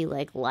spicy,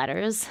 like,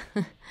 letters.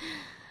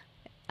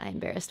 I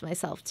embarrassed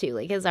myself too.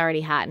 Like, it's already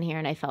hot in here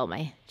and I felt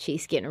my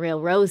cheeks getting real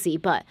rosy.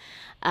 But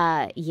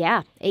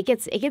yeah, it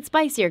gets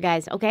spicier,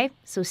 guys. Okay,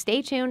 so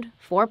stay tuned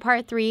for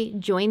part 3.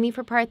 Join me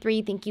for part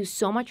 3. Thank you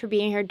so much for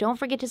being here. Don't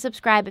forget to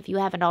subscribe if you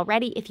haven't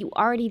already. If you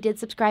already did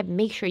subscribe,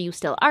 make sure you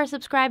still are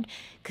subscribed,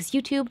 because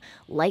YouTube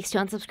likes to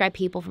unsubscribe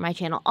people from my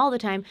channel all the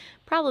time,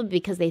 probably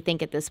because they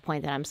think at this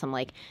point that I'm some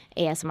like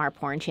ASMR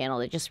porn channel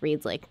that just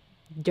reads like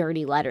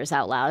dirty letters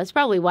out loud. It's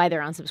probably why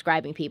they're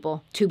unsubscribing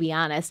people, to be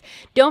honest.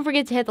 Don't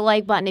forget to hit the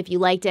like button if you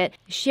liked it.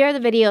 Share the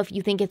video if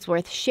you think it's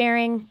worth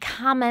sharing.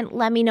 Comment,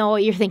 let me know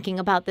what you're thinking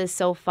about this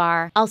so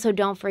far. Also,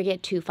 don't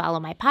forget to follow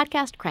my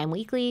podcast, Crime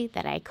Weekly,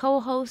 that I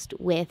co-host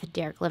with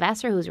Derek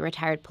Levesser, who's a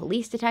retired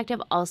police detective,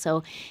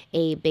 also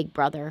a Big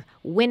Brother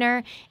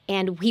winner.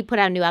 And we put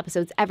out new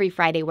episodes every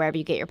Friday wherever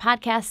you get your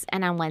podcasts.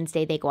 And on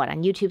Wednesday, they go out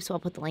on YouTube, so I'll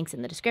put the links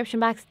in the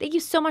description box. Thank you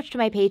so much to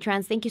my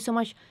patrons. Thank you so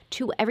much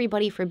to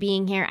everybody for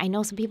being here. I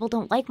know some people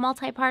don't like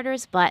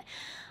multi-parters, but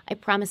I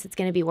promise it's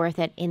going to be worth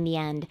it in the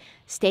end.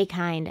 Stay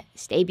kind,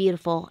 stay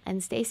beautiful,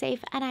 and stay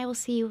safe, and I will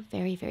see you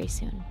very, very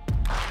soon.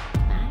 Bye.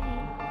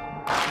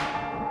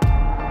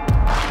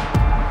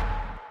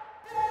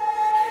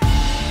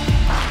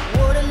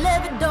 Would a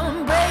levee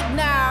don't break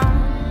now,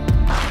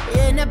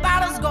 and the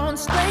bottle's going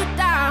straight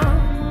down,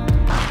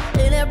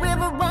 and that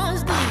river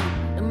runs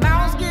deep, the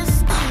mountains get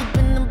steep,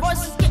 and the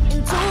voices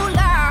getting too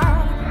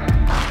loud.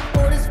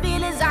 All these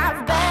feelings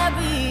I've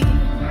buried,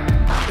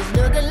 it's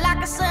looking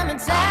like a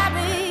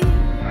cemetery.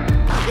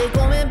 They're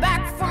coming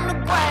back from the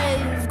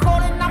grave,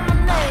 calling out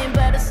my name,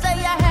 better say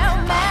a Hail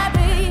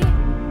Mary.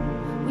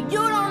 Well, you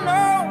don't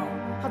know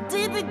how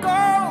deep it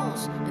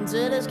goes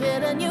until it's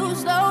killing you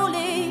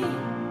slowly.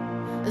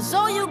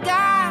 So you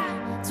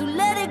got to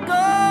let it go.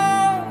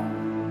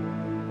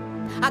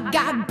 I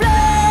got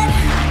blood.